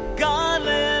 Oh God,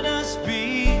 let us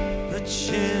be a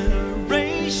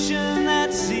generation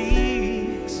that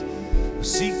seeks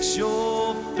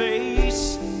your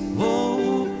face.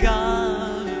 Oh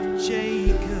God of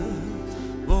Jacob,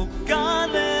 oh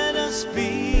God, let us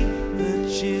be a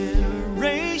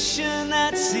generation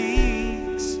that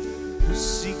seeks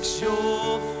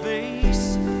your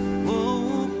face.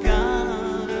 Oh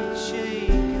God of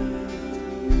Jacob,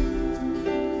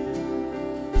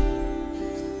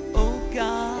 oh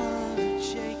God of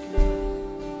Jacob.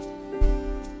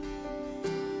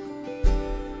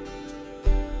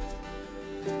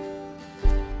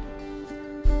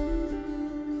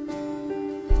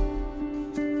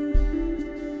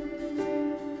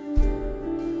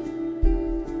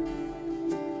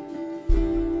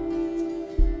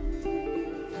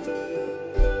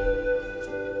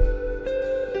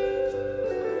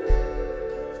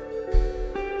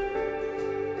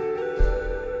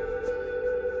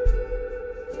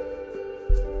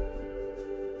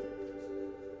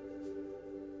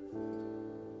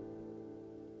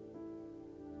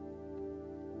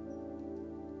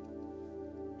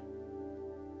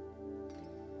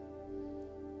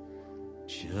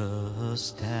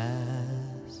 Just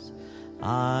as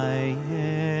I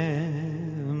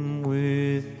am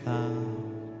without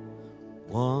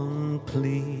one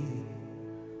plea,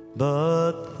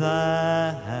 but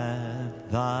that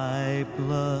thy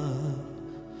blood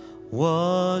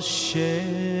was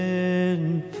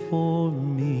shed for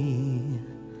me,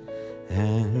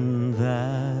 and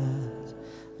that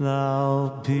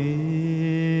thou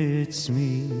bidst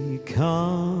me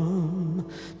come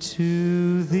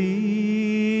to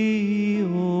thee,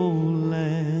 O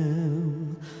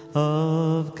Lamb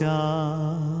of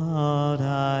God,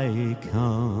 I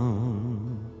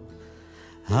come,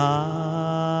 I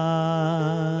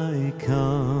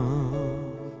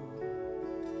come,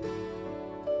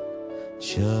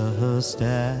 just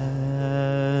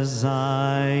as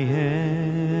I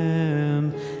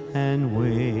am, and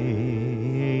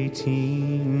waiting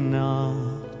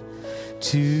not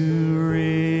to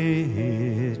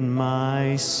rid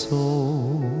my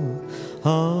soul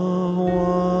of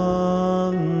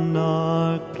one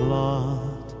dark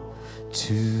blot,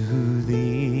 to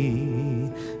thee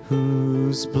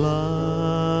whose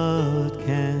blood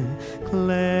can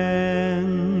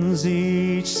cleanse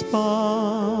each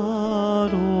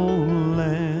spot, O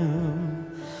Lamb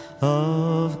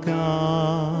of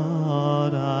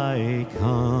God, I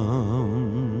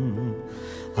come,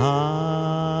 I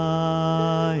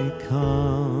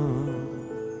come.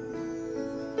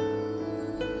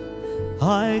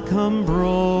 come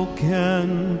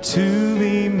broken to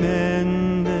be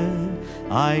mended.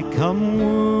 I come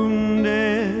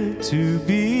wounded to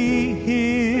be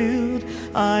healed.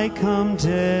 I come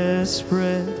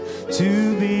desperate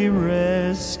to be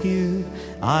rescued.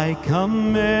 I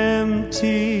come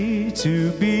empty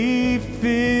to be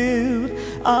filled.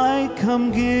 I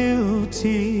come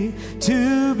guilty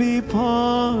to be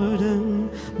pardoned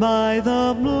by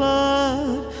the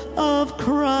blood of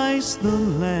Christ the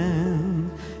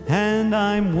Lamb. And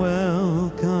I'm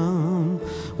welcome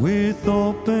with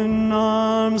open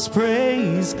arms,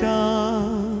 praise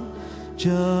God,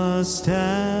 just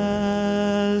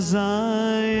as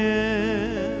I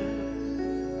am.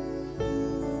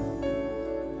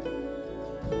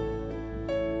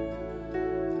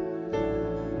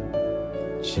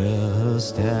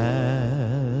 Just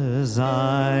as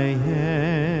I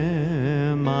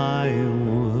am, I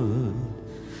would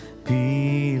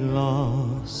be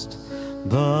lost,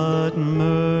 but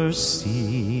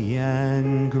mercy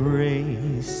and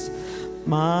grace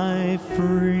my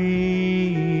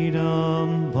freedom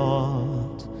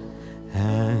bought,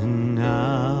 and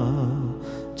now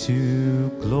to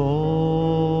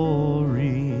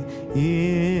glory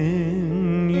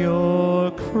in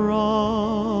your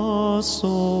cross,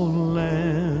 O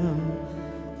Lamb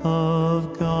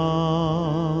of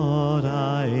God,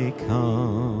 I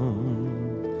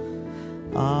come,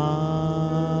 I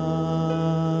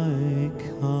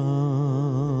come.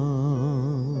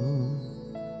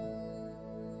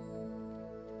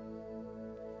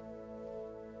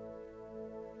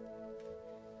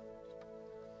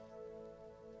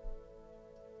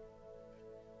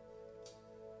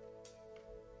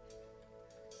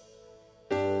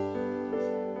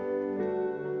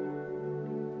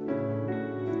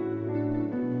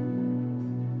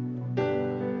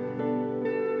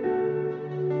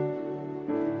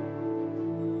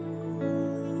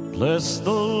 Bless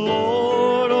the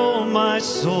Lord, oh my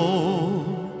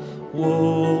soul,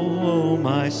 oh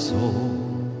my soul.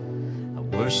 I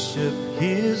worship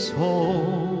His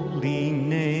holy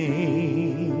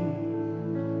name.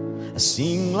 I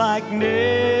sing like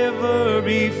never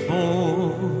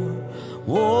before,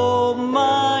 oh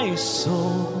my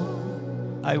soul.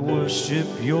 I worship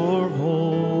your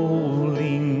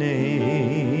holy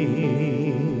name.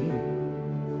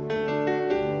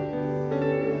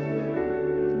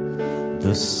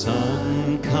 The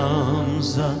sun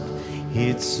comes up,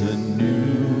 it's a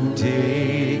new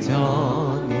day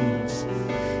dawning.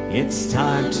 It's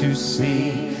time to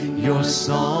sing your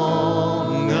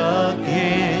song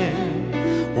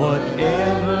again.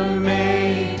 Whatever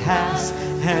may pass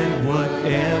and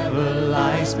whatever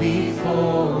lies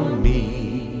before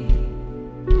me,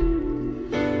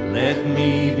 let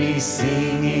me be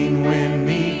singing when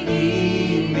the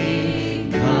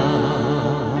evening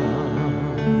comes.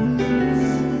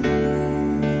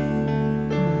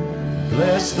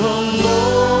 Bless the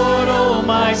Lord, oh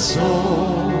my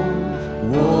soul,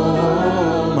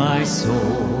 oh my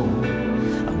soul.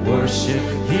 I worship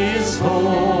His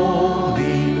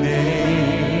holy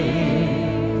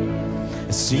name.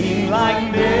 I sing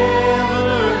like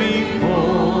never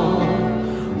before,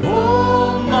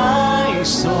 oh my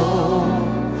soul.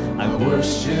 I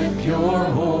worship your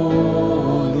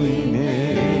holy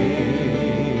name.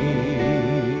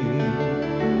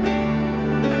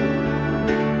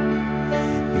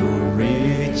 You're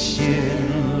rich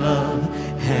in love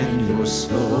and you're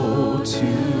slow to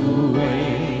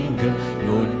anger.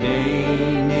 Your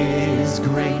name is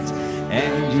great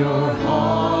and your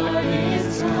heart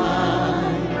is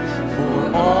kind.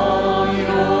 For all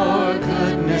your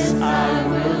goodness I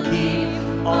will keep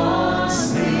on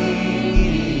singing.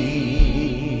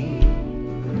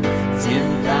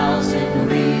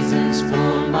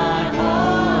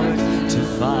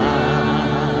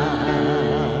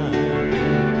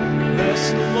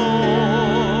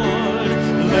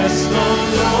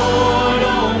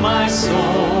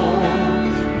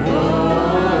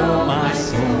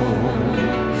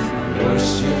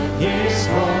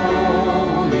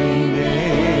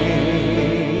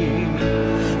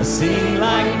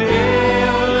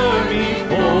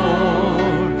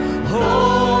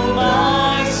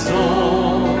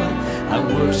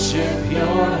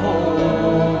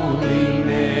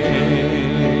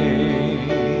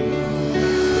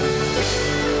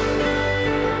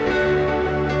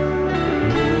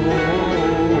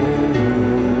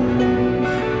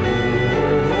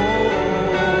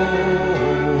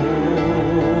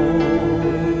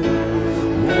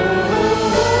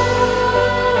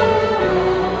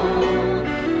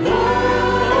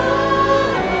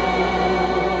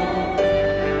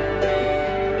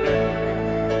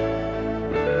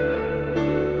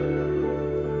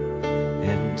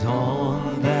 And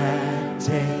on that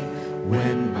day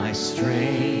when my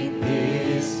strength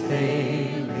is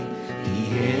failing,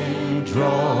 the end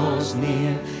draws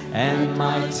near and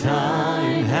my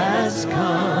time has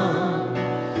come,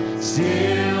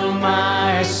 still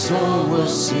my soul will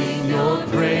sing your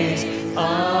praise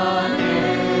unending.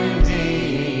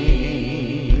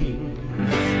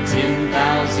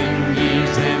 10,000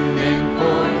 years and then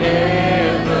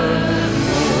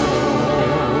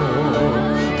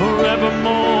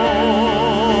forevermore.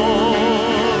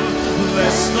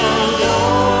 Bless the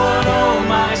Lord, oh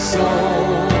my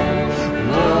soul,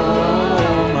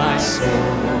 oh my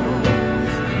soul.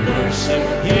 Worship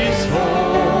His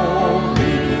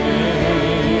holy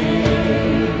name.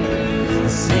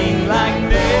 Sing like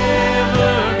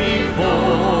never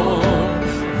before.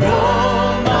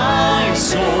 Oh my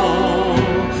soul,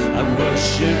 I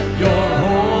worship your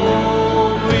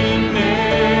holy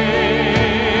name.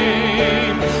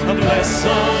 Bless the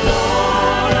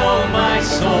Lord, oh my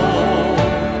soul,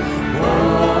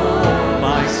 oh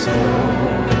my soul.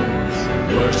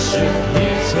 Worship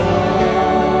His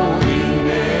holy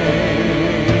name.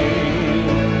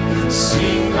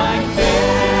 Sing like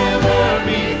never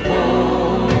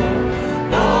before.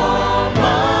 Oh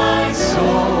my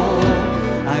soul,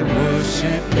 I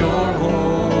worship your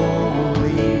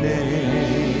holy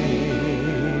name.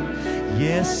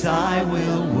 Yes, I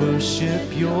will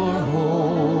worship your holy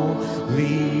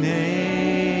name.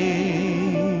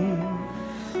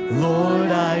 Lord,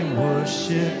 I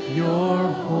worship your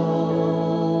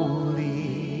holy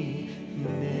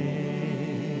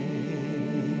name.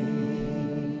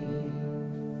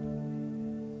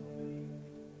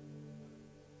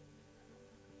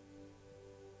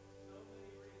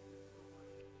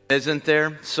 Isn't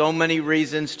there? So many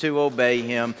reasons to obey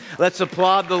Him. Let's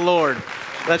applaud the Lord.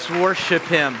 Let's worship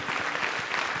Him.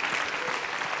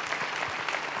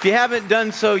 If you haven't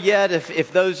done so yet,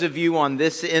 if those of you on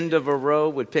this end of a row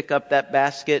would pick up that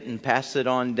basket and pass it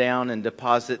on down and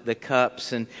deposit the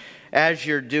cups. And as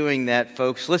you're doing that,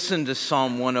 folks, listen to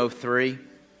Psalm 103.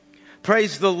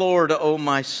 Praise the Lord, O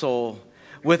my soul.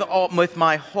 With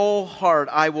my whole heart,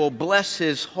 I will bless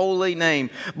His holy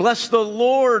name. Bless the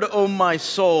Lord, O my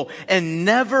soul, and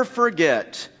never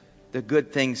forget the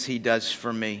good things He does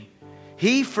for me.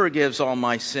 He forgives all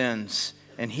my sins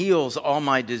and heals all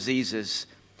my diseases.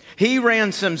 He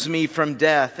ransoms me from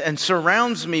death and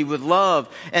surrounds me with love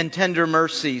and tender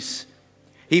mercies.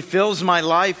 He fills my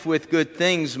life with good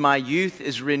things. My youth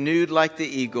is renewed like the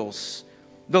eagles.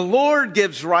 The Lord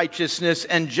gives righteousness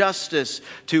and justice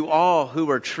to all who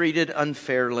are treated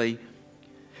unfairly.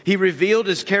 He revealed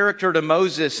His character to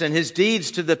Moses and His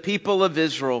deeds to the people of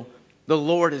Israel. The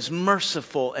Lord is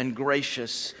merciful and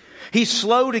gracious. He's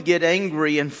slow to get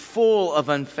angry and full of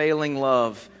unfailing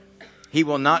love. He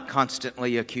will not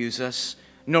constantly accuse us,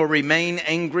 nor remain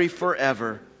angry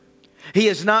forever. He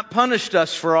has not punished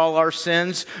us for all our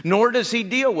sins, nor does He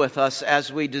deal with us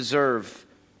as we deserve.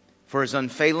 For His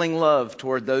unfailing love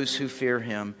toward those who fear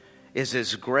Him is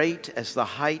as great as the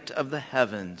height of the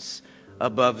heavens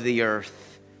above the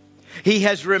earth. He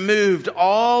has removed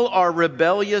all our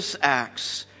rebellious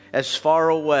acts as far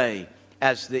away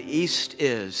as the east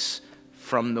is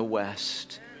from the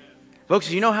west. Folks,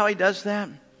 do you know how He does that?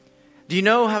 Do you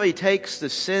know how He takes the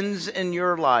sins in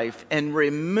your life and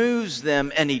removes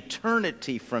them an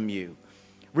eternity from you?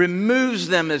 Removes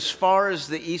them as far as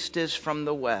the east is from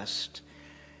the west.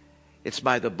 It's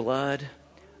by the blood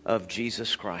of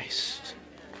Jesus Christ.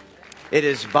 It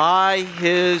is by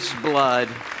His blood.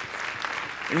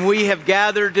 And we have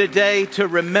gathered today to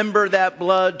remember that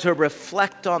blood, to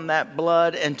reflect on that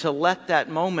blood, and to let that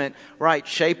moment,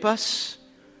 shape us,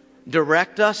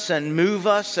 direct us, and move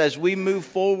us as we move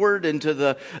forward into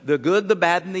the good, the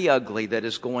bad, and the ugly that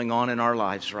is going on in our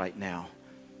lives right now.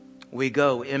 We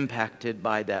go impacted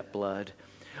by that blood.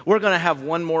 We're going to have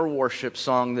one more worship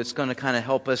song that's going to kind of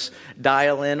help us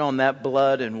dial in on that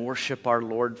blood and worship our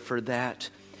Lord for that.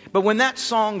 But when that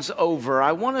song's over,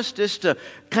 I want us just to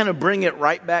kind of bring it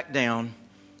right back down.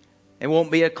 It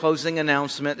won't be a closing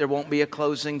announcement. There won't be a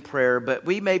closing prayer. But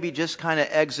we maybe just kind of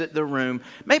exit the room.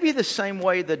 Maybe the same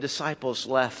way the disciples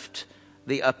left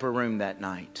the upper room that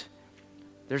night.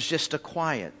 There's just a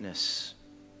quietness,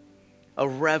 a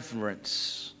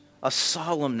reverence, a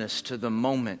solemnness to the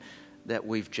moment that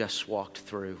we've just walked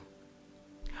through.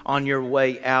 On your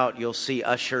way out, you'll see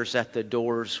ushers at the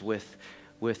doors with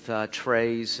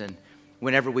trays, and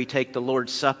Whenever we take the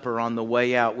Lord's Supper on the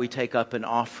way out, we take up an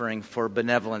offering for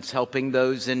benevolence, helping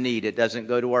those in need. It doesn't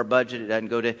go to our budget. It doesn't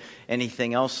go to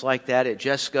anything else like that. It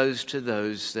just goes to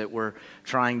those that we're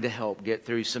trying to help get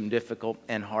through some difficult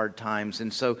and hard times.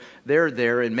 And so they're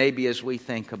there, and maybe as we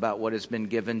think about what has been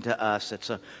given to us, it's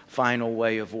a final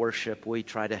way of worship. We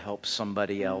try to help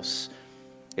somebody else.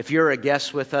 If you're a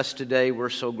guest with us today, we're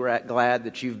so glad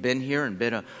that you've been here and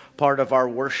been a part of our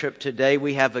worship today.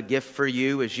 We have a gift for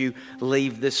you as you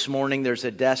leave this morning. There's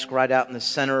a desk right out in the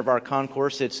center of our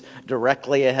concourse. It's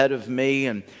directly ahead of me.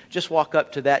 And just walk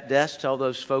up to that desk, tell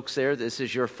those folks there this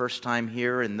is your first time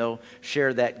here, and they'll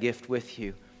share that gift with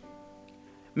you.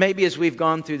 Maybe as we've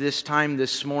gone through this time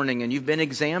this morning and you've been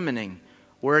examining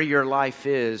where your life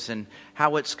is and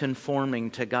how it's conforming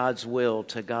to God's will,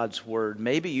 to God's Word.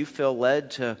 Maybe you feel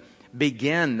led to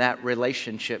begin that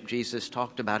relationship Jesus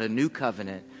talked about, a new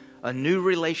covenant, a new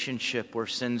relationship where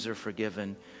sins are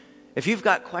forgiven. If you've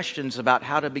got questions about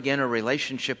how to begin a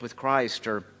relationship with Christ,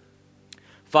 or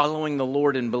following the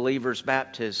Lord in believer's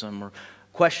baptism, or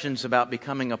questions about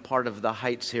becoming a part of the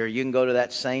Heights here, you can go to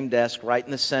that same desk right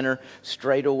in the center,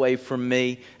 straight away from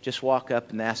me. Just walk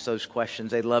up and ask those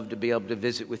questions. They'd love to be able to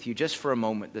visit with you just for a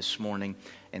moment this morning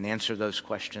and answer those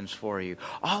questions for you.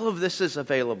 All of this is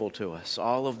available to us.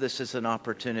 All of this is an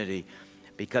opportunity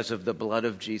because of the blood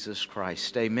of Jesus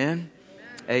Christ. Amen?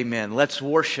 Amen. Let's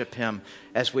worship Him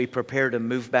as we prepare to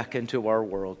move back into our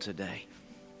world today.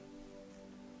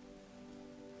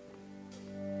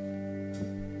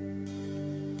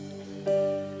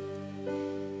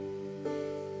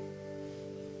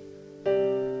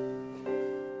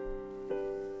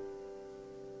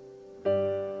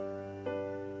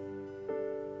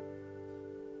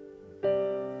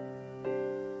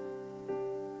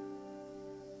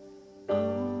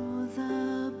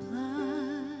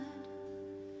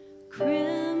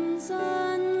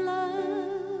 Crimson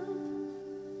love,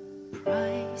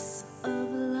 price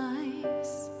of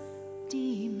life's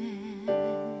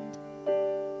demand,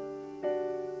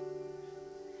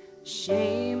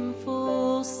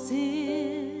 shameful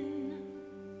sin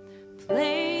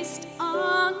placed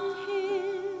on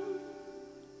Him,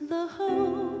 the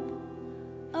hope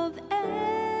of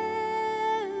every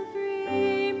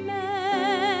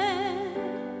man.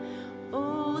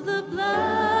 Oh, the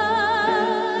blood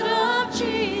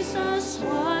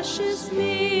washes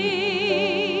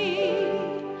me.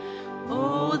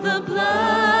 Oh, the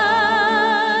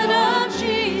blood of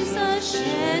Jesus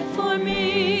shed for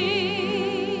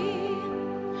me.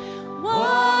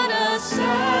 What a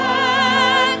sacrifice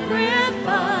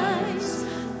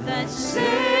that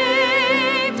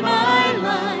saved my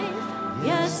life.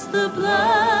 Yes, the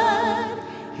blood,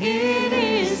 it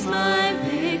is my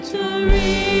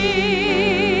victory.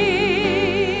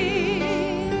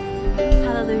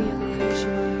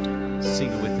 Hallelujah.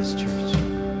 Sing it with us, church.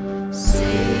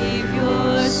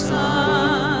 Savior,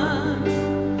 Son,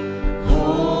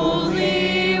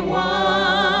 Holy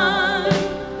One,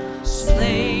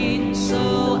 slain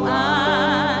so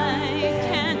I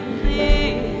can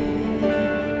live.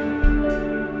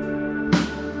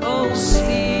 Oh,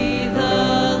 see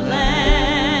the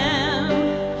Lamb,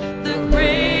 the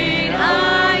great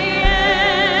I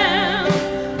am,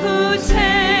 who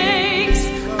takes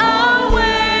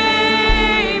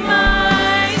away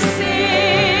my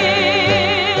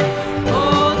sin.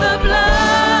 Oh, the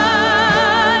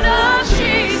blood of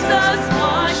Jesus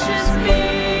washes me.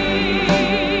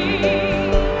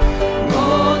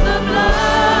 Oh, the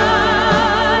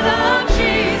blood of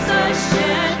Jesus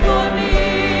shed for me.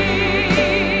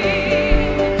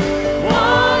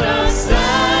 What a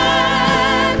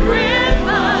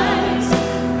sacrifice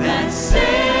that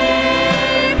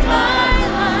saved my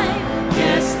life.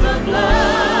 Yes, the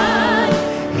blood,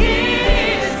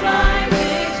 it is my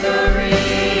victory.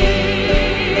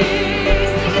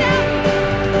 Sing it out.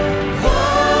 Oh,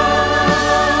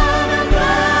 the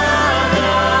blood of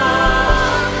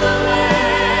the Lamb.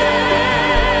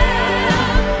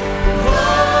 Oh,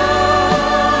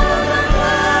 the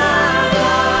blood of the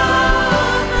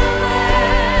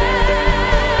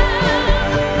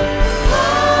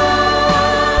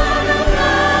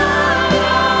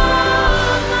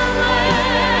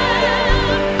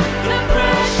the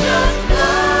precious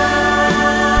blood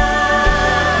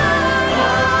of the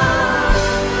Lamb.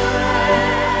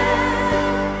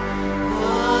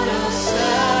 What a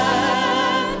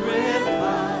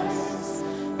sacrifice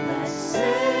that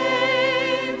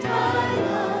saved my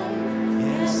life.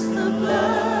 Yes, the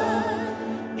blood,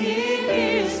 it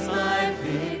is my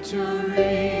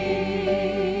victory.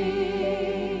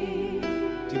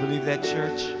 Do you believe that,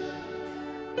 church?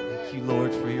 Thank you,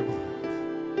 Lord, for your blood.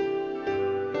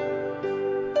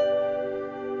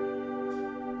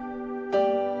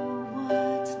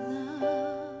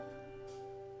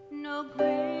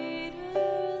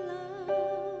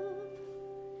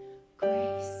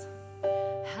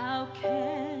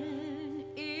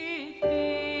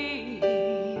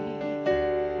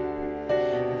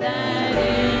 Thank